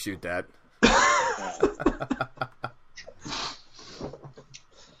how I'd shoot that.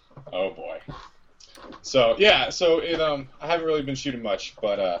 Oh boy. So it I haven't really been shooting much,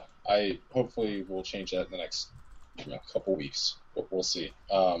 but I hopefully will change that in the next couple weeks. We'll see.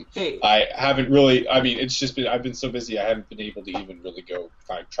 I haven't really. I mean, it's just been. I've been so busy. I haven't been able to even really go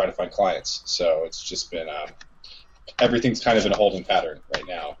try to find clients. So it's just been. Everything's kind of in a holding pattern right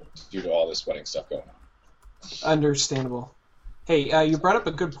now due to all this wedding stuff going on. Understandable. Hey, you brought up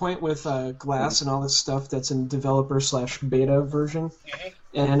a good point with glass and all this stuff that's in developer/beta version.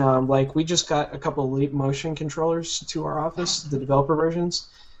 And we just got a couple of Leap Motion controllers to our office, the developer versions.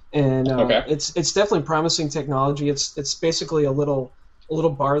 And it's definitely promising technology. It's basically a little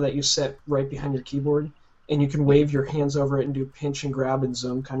bar that you set right behind your keyboard, and you can wave your hands over it and do pinch and grab and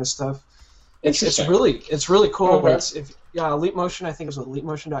zoom kind of stuff. It's really cool. Okay. Leap Motion, I think it was with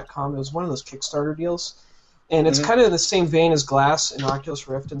leapmotion.com. It was one of those Kickstarter deals, and it's kind of in the same vein as Glass and Oculus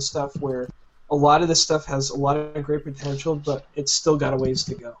Rift and stuff, where a lot of this stuff has a lot of great potential, but it's still got a ways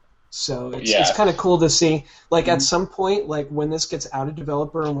to go. So it's kind of cool to see, at some point, when this gets out of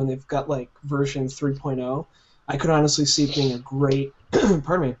developer and when they've got version 3.0, I could honestly see it being a great,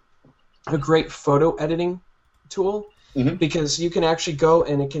 a great photo editing tool. Because you can actually go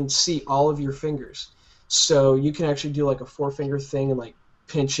and it can see all of your fingers. So you can actually do a 4-finger thing and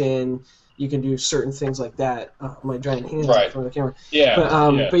pinch in. You can do certain things like that. My giant hands in front of the camera. Yeah.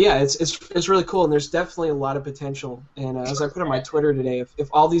 But it's really cool, and there's definitely a lot of potential. And as I put on my Twitter today, if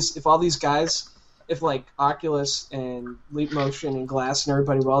all these guys, if Oculus and Leap Motion and Glass and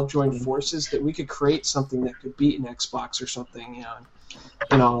everybody will all join forces, that we could create something that could beat an Xbox or something,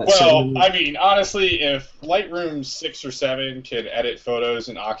 and all that. Well, I mean, honestly, if Lightroom 6 or 7 could edit photos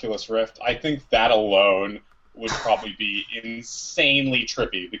in Oculus Rift, I think that alone would probably be insanely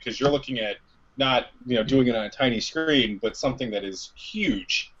trippy, because you're looking at not doing it on a tiny screen, but something that is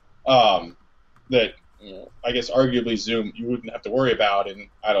huge. That I guess arguably Zoom you wouldn't have to worry about, and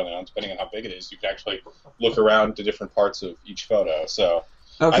I don't know, depending on how big it is, you could actually look around to different parts of each photo. So.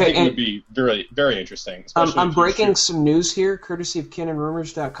 Okay, I think it would be very, very interesting. I'm breaking some news here, courtesy of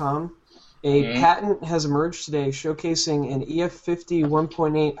CanonRumors.com. A patent has emerged today showcasing an EF50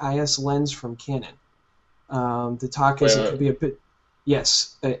 1.8 IS lens from Canon. The talk is it could be a bit...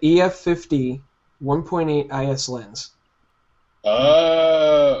 Yes, an EF50 1.8 IS lens.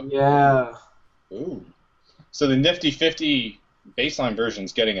 Yeah. Ooh. So the Nifty 50 baseline version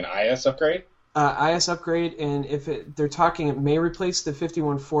is getting an IS upgrade? IS upgrade, and if they're talking, it may replace the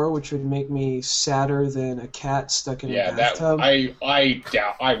 51.4, which would make me sadder than a cat stuck in a bathtub. I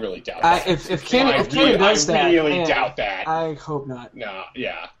really doubt that. If Canon does that, I really doubt that. I hope not. No,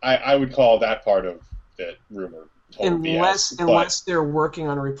 yeah, I would call that part of the rumor total BS. Unless they're working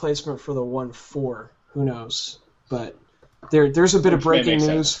on a replacement for the 1.4, who knows? But there's a bit of breaking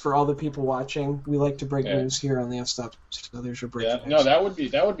news for all the people watching. We like to break news here on the F-Stop, so there's your breaking news. No, that would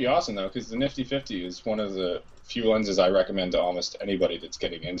be awesome though, because the Nifty 50 is one of the few lenses I recommend to almost anybody that's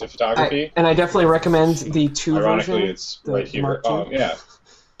getting into photography. I definitely recommend the 2 version. Ironically, it's right here. Mark II. Yeah.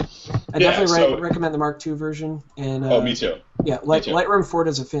 I definitely recommend the Mark II version. And me too. Yeah, Lightroom 4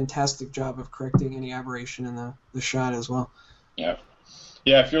 does a fantastic job of correcting any aberration in the shot as well. Yeah.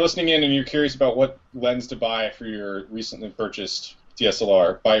 Yeah, if you're listening in and you're curious about what lens to buy for your recently purchased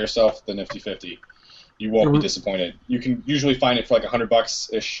DSLR, buy yourself the Nifty 50. You won't be disappointed. You can usually find it for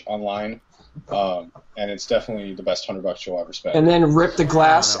 $100-ish online, and it's definitely the best $100 you'll ever spend. And then rip the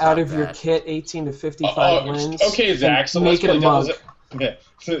glass out of your kit, 18 to 55 lens. Okay, Zach. So make it a mug.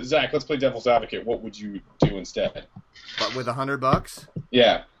 So Zach, let's play devil's advocate. What would you do instead? But with $100?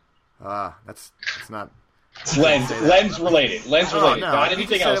 Yeah. That's not. Lens related. No, not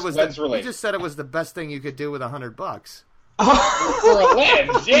anything else. Lens related. You just said it was the best thing you could do with $100. For a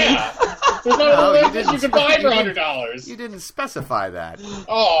lens, yeah. There's no lenses you can buy for $100. You didn't specify that.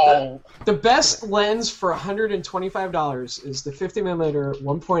 Oh. The best lens for $125 is the 50mm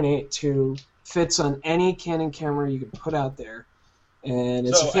 1.82. Fits on any Canon camera you can put out there. And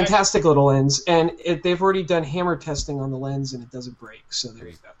it's a fantastic little lens. And they've already done hammer testing on the lens, and it doesn't break. So there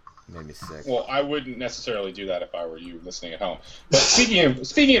you go. Made me sick. Well, I wouldn't necessarily do that if I were you listening at home. But speaking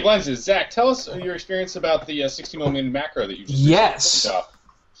of lenses, Zach, tell us your experience about the 60mm macro that you just Yes.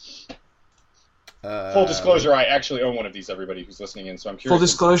 Full disclosure, I actually own one of these, everybody who's listening in, so I'm curious. Full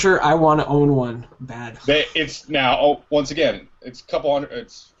disclosure, I want to own one. Bad. It's now, once again, it's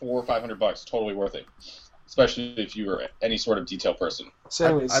 $400 or $500, totally worth it. Especially if you are any sort of detail person. So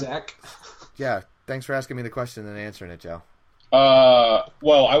anyway, Zach. Yeah, thanks for asking me the question and answering it, Joe.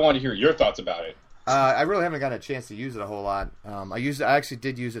 Well, I want to hear your thoughts about it. I really haven't gotten a chance to use it a whole lot. I actually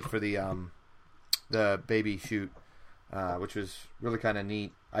did use it for the baby shoot, which was really kind of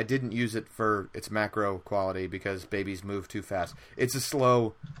neat. I didn't use it for its macro quality because babies move too fast. It's a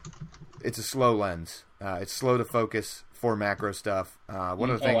slow lens. It's slow to focus for macro stuff. One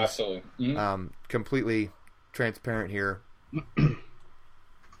of the things, absolutely. Mm-hmm. Completely transparent here.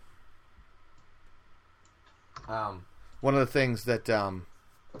 One of the things that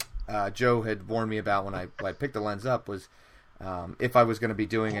Joe had warned me about when I picked the lens up was if I was going to be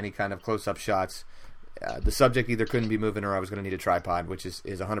doing any kind of close-up shots, the subject either couldn't be moving or I was going to need a tripod, which is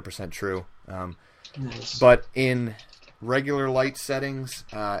 100% true. Nice. But in regular light settings,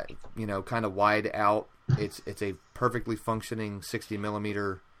 kind of wide out, it's a perfectly functioning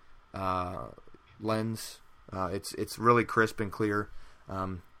 60mm lens. It's really crisp and clear.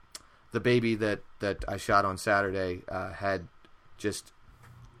 The baby that I shot on Saturday had just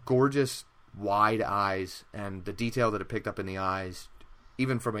gorgeous wide eyes, and the detail that it picked up in the eyes,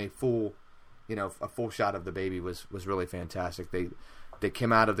 even from a full shot of the baby was really fantastic. They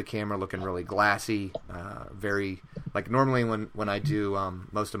came out of the camera looking really glassy, very like normally when I do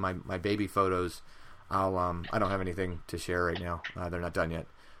most of my baby photos, I don't have anything to share right now. They're not done yet,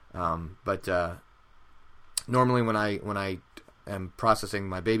 but normally when I am processing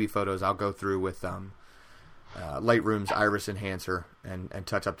my baby photos, I'll go through with Lightroom's iris enhancer and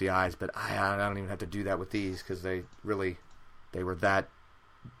touch up the eyes, but I don't even have to do that with these because they were that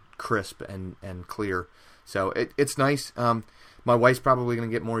crisp and clear. So it's nice. My wife's probably going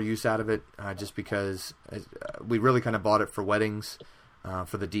to get more use out of it just because we really kind of bought it for weddings,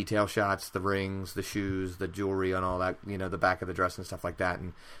 for the detail shots, the rings, the shoes, the jewelry, and all that, the back of the dress and stuff like that.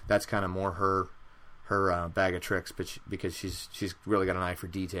 And that's kind of more her bag of tricks, but because she's really got an eye for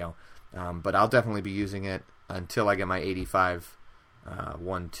detail. But I'll definitely be using it until I get my 85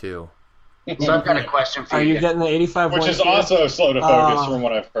 1.2. So I've got a question for you. Are you getting the 85 Which is also slow to focus from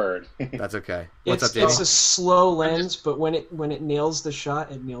what I've heard. That's okay. What's up, It's a slow lens, but when it nails the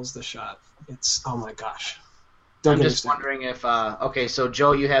shot, it nails the shot. It's, oh my gosh. I'm just wondering if, okay, so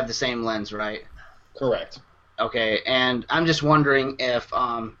Joe, you have the same lens, right? Correct. Okay, and I'm just wondering if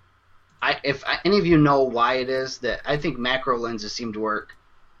any of you know why it is that I think macro lenses seem to work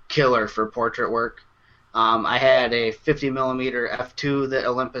killer for portrait work. I had a 50mm f2 that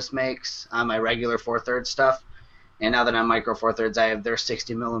Olympus makes on my regular 4/3 stuff, and now that I'm micro 4/3, I have their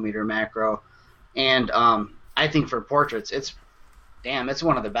 60mm macro. And I think for portraits, it's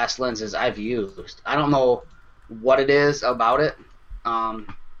one of the best lenses I've used. I don't know what it is about it,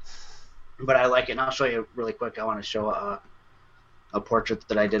 but I like it. And I'll show you really quick. I want to show a portrait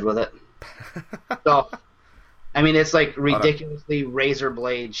that I did with it. So, I mean, it's like ridiculously razor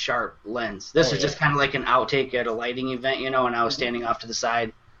blade sharp lens. This is just kind of like an outtake at a lighting event, and I was standing off to the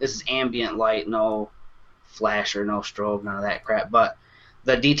side. This is ambient light, no flash or no strobe, none of that crap. But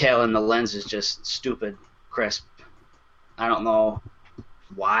the detail in the lens is just stupid crisp. I don't know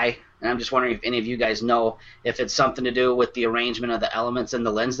why, and I'm just wondering if any of you guys know if it's something to do with the arrangement of the elements in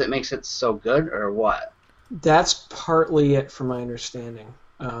the lens that makes it so good, or what. That's partly it, from my understanding.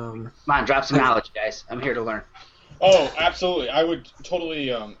 Come on, drop some knowledge, guys. I'm here to learn. Oh, absolutely. I would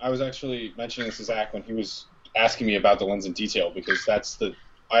totally. I was actually mentioning this to Zach when he was asking me about the lens in detail, because that's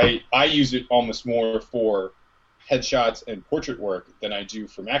I use it almost more for headshots and portrait work than I do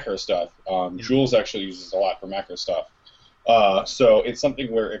for macro stuff. Jules actually uses a lot for macro stuff. So it's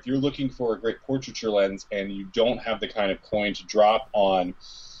something where if you're looking for a great portraiture lens and you don't have the kind of coin to drop on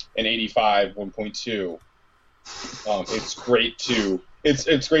an 85 1.2, it's great to.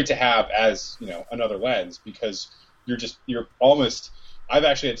 It's great to have as another lens, because you're almost. I've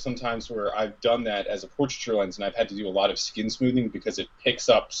actually had some times where I've done that as a portraiture lens, and I've had to do a lot of skin smoothing because it picks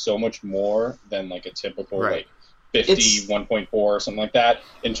up so much more than like a typical like 50 1.4 or something like that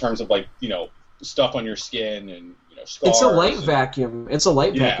in terms of stuff on your skin and scars. It's a light vacuum. It's a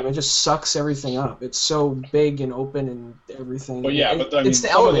light vacuum. It just sucks everything up. It's so big and open and everything. But yeah, but I mean, it's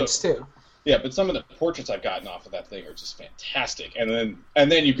the elements too. Yeah, but some of the portraits I've gotten off of that thing are just fantastic. And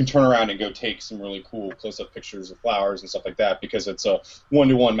then you can turn around and go take some really cool close-up pictures of flowers and stuff like that because it's a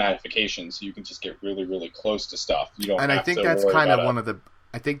 1-to-1 magnification, so you can just get really, really close to stuff. You don't. And I think that's kind of one of the.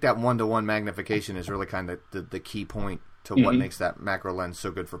 I think that 1-to-1 magnification is really kind of the key point to what makes that macro lens so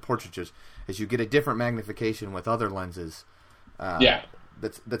good for portraitures. Is you get a different magnification with other lenses.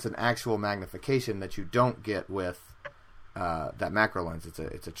 That's an actual magnification that you don't get with that macro lens.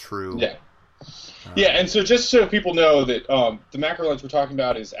 It's a true. Yeah. And so just so people know that the macro lens we're talking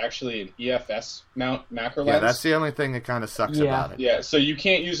about is actually an EFS mount macro lens. Yeah, that's the only thing that kind of sucks about it. Yeah, so you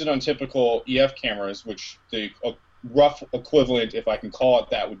can't use it on typical EF cameras, which the rough equivalent, if I can call it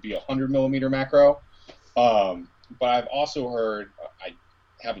that, would be 100mm macro. But I've also heard, I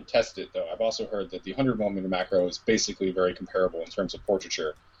haven't tested it though, I've also heard that the 100mm macro is basically very comparable in terms of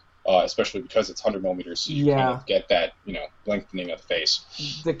portraiture. Especially because it's 100mm, so you kind of get that, lengthening of the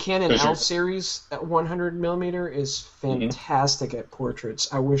face. The Canon L series at 100mm is fantastic at portraits.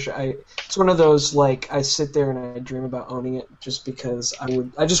 It's one of those, like, I sit there and I dream about owning it just because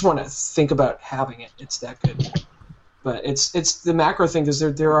I just want to think about having it. It's that good. But it's the macro thing, because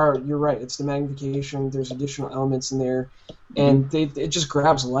you're right, it's the magnification, there's additional elements in there, and it just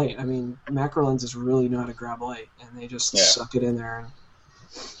grabs light. I mean, macro lenses really know how to grab light, and they just suck it in there.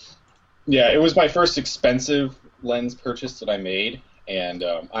 Yeah, it was my first expensive lens purchase that I made, and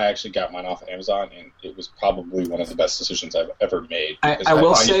I actually got mine off of Amazon, and it was probably one of the best decisions I've ever made. I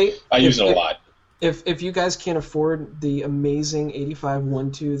will say, I use it a lot. If you guys can't afford the amazing 85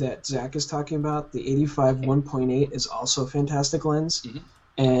 1.2 that Zach is talking about, the 85 1.8 is also a fantastic lens,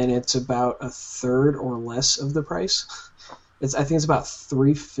 and it's about a third or less of the price. I think it's about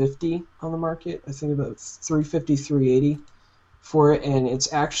 $350 on the market. I think about $350, $380 for it, and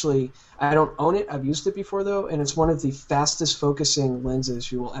it's actually, I don't own it. I've used it before though, and it's one of the fastest focusing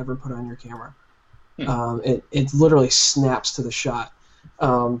lenses you will ever put on your camera. It literally snaps to the shot. The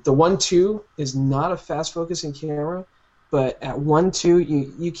 1.2 is not a fast focusing camera, but at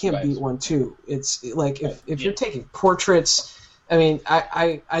 1.2 you can't beat 1.2. It's like if you're taking portraits. I mean,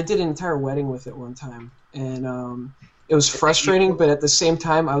 I did an entire wedding with it one time, and it was frustrating, but at the same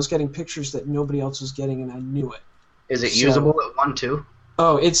time I was getting pictures that nobody else was getting, and I knew it. Is it usable at 1.2?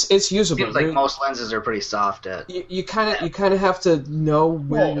 Oh, it's usable. Seems like most lenses are pretty soft at. You kind of have to know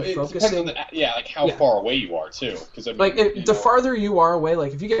where you're focusing. Like how far away you are too, because the farther you are away,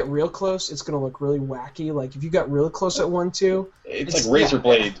 like if you get real close, it's gonna look really wacky. Like if you got real close at 1.2, it's like razor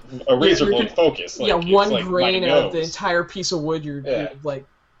blade focus. Like, one grain of the entire piece of wood, you're like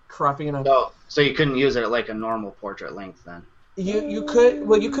cropping it up. So you couldn't use it at like a normal portrait length then. You could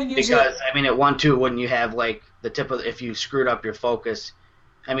use it because I mean at 1.2 wouldn't you have like the tip of if you screwed up your focus?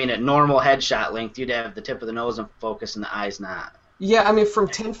 I mean at normal headshot length you'd have the tip of the nose in focus and the eyes not. Yeah, I mean from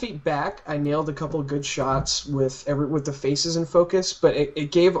 10 feet back I nailed a couple of good shots with the faces in focus, but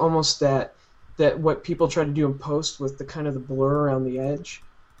it gave almost that what people try to do in post with the kind of the blur around the edge.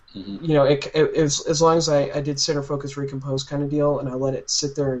 As long as I did center focus recompose kind of deal and I let it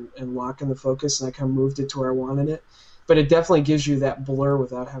sit there and lock in the focus and I kind of moved it to where I wanted it. But it definitely gives you that blur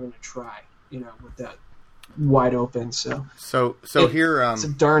without having to try, with that wide open. So here it's a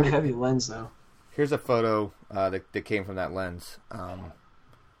darn heavy lens though. Here's a photo that came from that lens.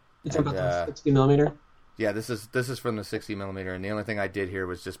 You talking about the 60mm? Yeah, this is from the 60mm, and the only thing I did here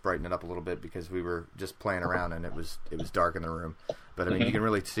was just brighten it up a little bit because we were just playing around and it was dark in the room. But I mean, you can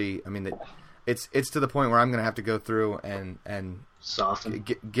really see. I mean, it's to the point where I'm going to have to go through and soften,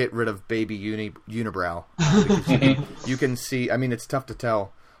 get rid of baby unibrow. Because you can see. I mean, it's tough to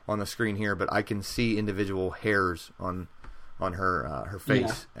tell on the screen here, but I can see individual hairs on her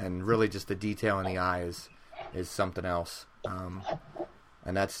face, and really just the detail in the eye is something else.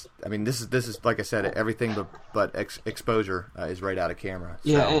 And that's, I mean, this is like I said, everything but exposure is right out of camera.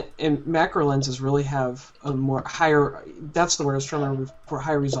 So. Yeah, and macro lenses really have a more higher. That's the word I was trying to remember, for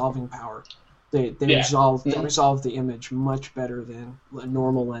high resolving power. They resolve the image much better than a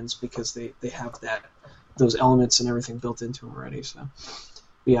normal lens because they have those elements and everything built into them already. So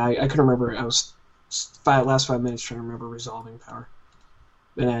yeah, I couldn't remember. I was last 5 minutes trying to remember resolving power.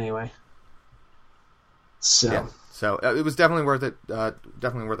 But anyway, so. Yeah. So it was definitely worth it.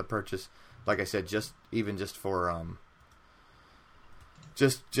 Definitely worth a purchase. Like I said, just for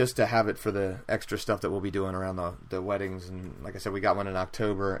just to have it for the extra stuff that we'll be doing around the weddings. And like I said, we got one in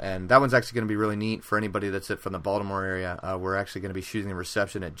October, and that one's actually going to be really neat for anybody that's from the Baltimore area. We're actually going to be shooting the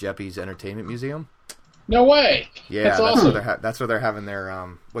reception at Jeppy's Entertainment Museum. No way. Yeah, that's that's awesome. that's where they're having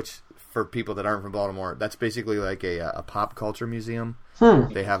their which for people that aren't from Baltimore, that's basically like a pop culture museum.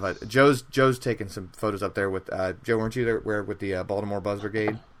 They have Joe's taking some photos up there with Joe. Weren't you there with the Baltimore Buzz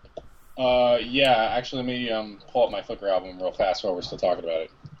Brigade? Yeah. Actually, let me pull up my Flickr album real fast while we're still talking about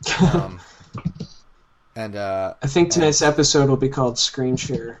it. And I think tonight's episode will be called Screen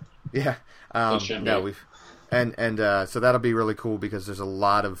Share. Yeah. So that'll be really cool because there's a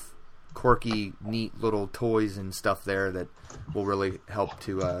lot of quirky, neat little toys and stuff there that will really help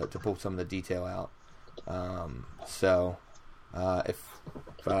to pull some of the detail out.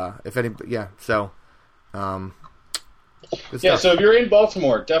 If any, yeah. So, yeah. So if you're in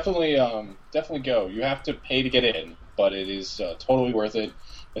Baltimore, definitely go. You have to pay to get in, but it is totally worth it,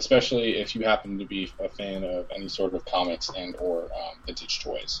 especially if you happen to be a fan of any sort of comics and or vintage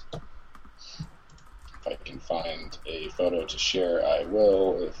toys. If I can find a photo to share, I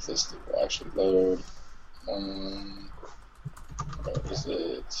will. If this will actually load. Where is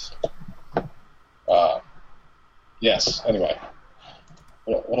it? Yes. Anyway,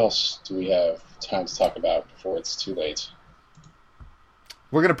 what else do we have time to talk about before it's too late?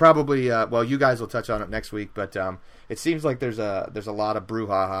 We're gonna probably you guys will touch on it next week, but it seems like there's a lot of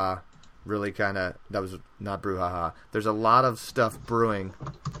brouhaha. Really, kind of that was not brouhaha. There's a lot of stuff brewing.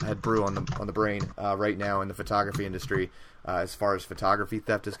 I had brew on the brain right now in the photography industry as far as photography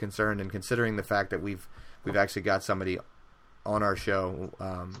theft is concerned, and considering the fact that we've actually got somebody on our show,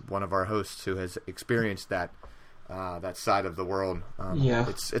 one of our hosts who has experienced that side of the world.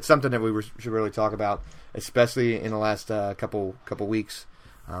 It's something that we should really talk about, especially in the last couple weeks.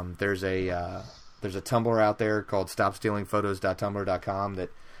 There's a Tumblr out there called StopStealingPhotos.tumblr.com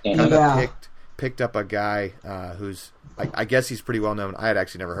that kind of picked up a guy who's I guess he's pretty well known. I had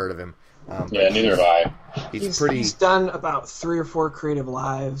actually never heard of him. Neither have I. He's done about 3 or 4 creative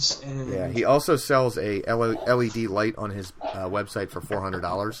lives, and he also sells a LED light on his website for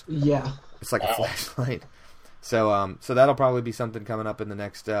 $400. Yeah, it's like a flashlight. So that'll probably be something coming up in the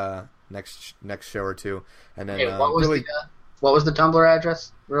next show or two. And then what was the Tumblr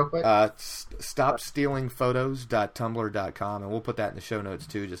address, real quick? StopStealingPhotos.tumblr.com, and we'll put that in the show notes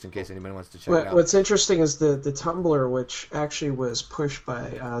too, just in case anybody wants to check it out. What's interesting is the Tumblr, which actually was pushed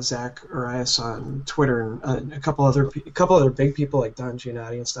by Zach Arias on Twitter and a couple other big people like Don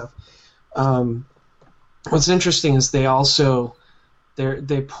Giannotti and stuff. What's interesting is they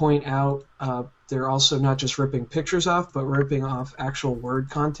point out they're also not just ripping pictures off, but ripping off actual Word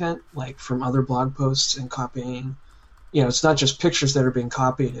content, like from other blog posts and copying. It's not just pictures that are being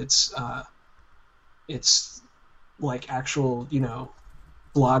copied. It's like actual,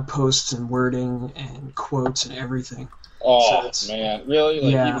 blog posts and wording and quotes and everything. Oh, so man. Really?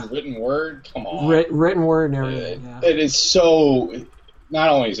 Even written word? Come on. Written word and everything, yeah. It is so... Not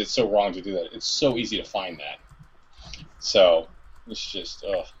only is it so wrong to do that, it's so easy to find that. So, it's just...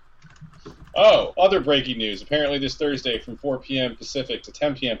 Oh, other breaking news. Apparently this Thursday from 4 p.m. Pacific to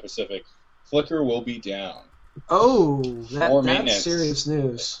 10 p.m. Pacific, Flickr will be down. Oh, that's serious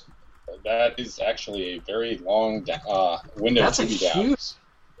news. That is actually a very long window to be down. Huge,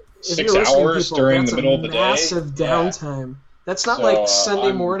 6 hours during the middle of the day. Massive downtime. Yeah. That's not like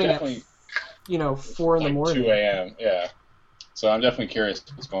Sunday morning at 4 in the morning. 2 a.m. Yeah. So I'm definitely curious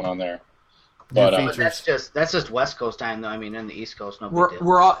what's going on there. But that's just West Coast time, though. I mean, in the East Coast, nobody.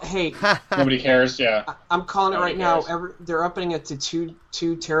 We're all nobody cares. Yeah. I'm calling it right now. They're upping it to 2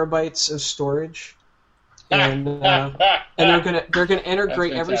 terabytes of storage. And they're gonna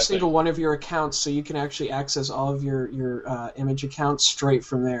integrate every single one of your accounts, so you can actually access all of your image accounts straight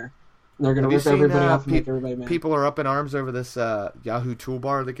from there. And they're gonna rip everybody off and make everybody mad. People are up in arms over this Yahoo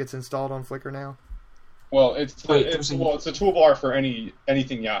toolbar that gets installed on Flickr now. Well, it's a toolbar for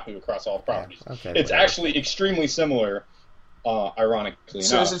anything Yahoo across all properties. Yeah, okay, it's actually extremely similar, ironically enough.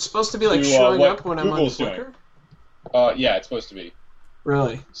 So is it supposed to be like showing up when Google's I'm on Flickr? Yeah, it's supposed to be.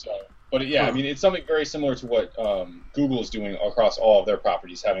 Really? So. But yeah, I mean, it's something very similar to what Google is doing across all of their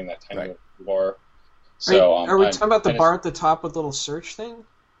properties, having that tiny little bar. So, are we talking about the bar at the top with the little search thing?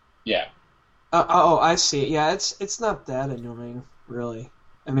 Yeah. I see. Yeah, it's not that annoying, really.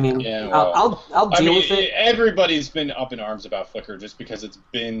 I mean, I'll deal with it. Everybody's been up in arms about Flickr just because it's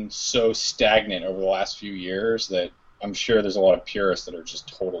been so stagnant over the last few years that I'm sure there's a lot of purists that are just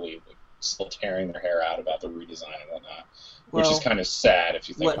totally still tearing their hair out about the redesign and whatnot. Which is kind of sad if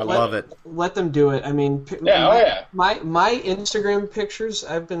you think about it. I love it. Let them do it. I mean, my Instagram pictures,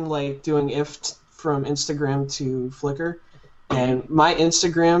 I've been doing IFT from Instagram to Flickr, and my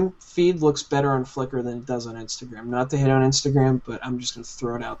Instagram feed looks better on Flickr than it does on Instagram. Not to hit on Instagram, but I'm just going to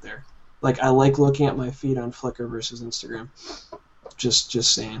throw it out there. I like looking at my feed on Flickr versus Instagram.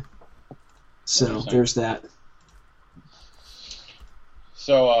 Just saying. So there's that.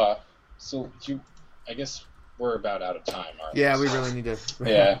 So I guess we're about out of time, aren't we? Yeah, we really need to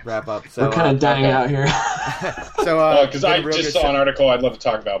wrap up. So, we're kind of dying out here. Because I just saw an article I'd love to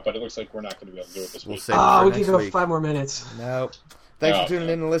talk about, but it looks like we're not going to be able to do it this week. We can go 5 more minutes. Nope. Thanks for tuning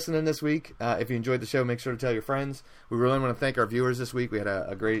in and listening this week. If you enjoyed the show, make sure to tell your friends. We really want to thank our viewers this week. We had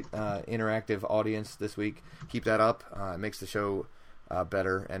a great interactive audience this week. Keep that up. It makes the show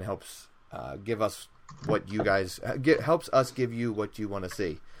better and helps give us what you guys helps us give you what you want to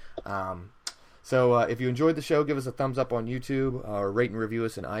see. So if you enjoyed the show, give us a thumbs up on YouTube, or rate and review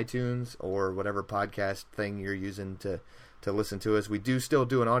us in iTunes or whatever podcast thing you're using to listen to us. We do still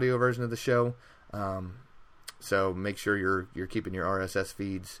do an audio version of the show. So make sure you're keeping your RSS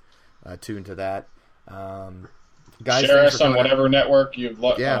feeds tuned to that. Guys, share us on whatever network you've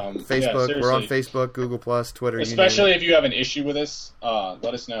Facebook. Yeah, we're on Facebook, Google+, Twitter. Especially if you have an issue with us,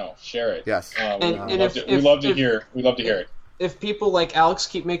 let us know. Share it. Yes. We love to hear it. If people like Alex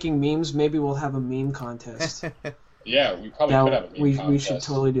keep making memes, maybe we'll have a meme contest. Yeah, we probably could have a meme contest. We should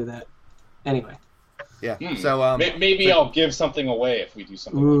totally do that. Anyway. Yeah. So maybe I'll give something away if we do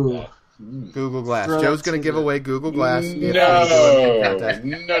something like that. Google Glass. Joe's going to give away Google Glass. No.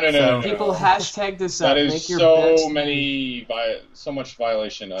 People hashtag this up. That is Make your so much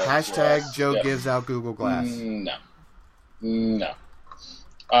violation of hashtag Joe gives out Google Glass. No.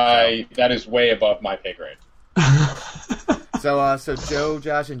 That is way above my pay grade. So Joe,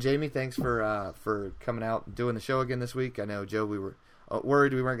 Josh, and Jamie, thanks for coming out and doing the show again this week. I know, Joe, we were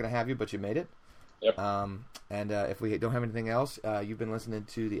worried we weren't going to have you, but you made it. Yep. And if we don't have anything else, you've been listening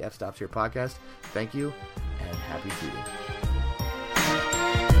to the F Stops Here podcast. Thank you, and happy shooting.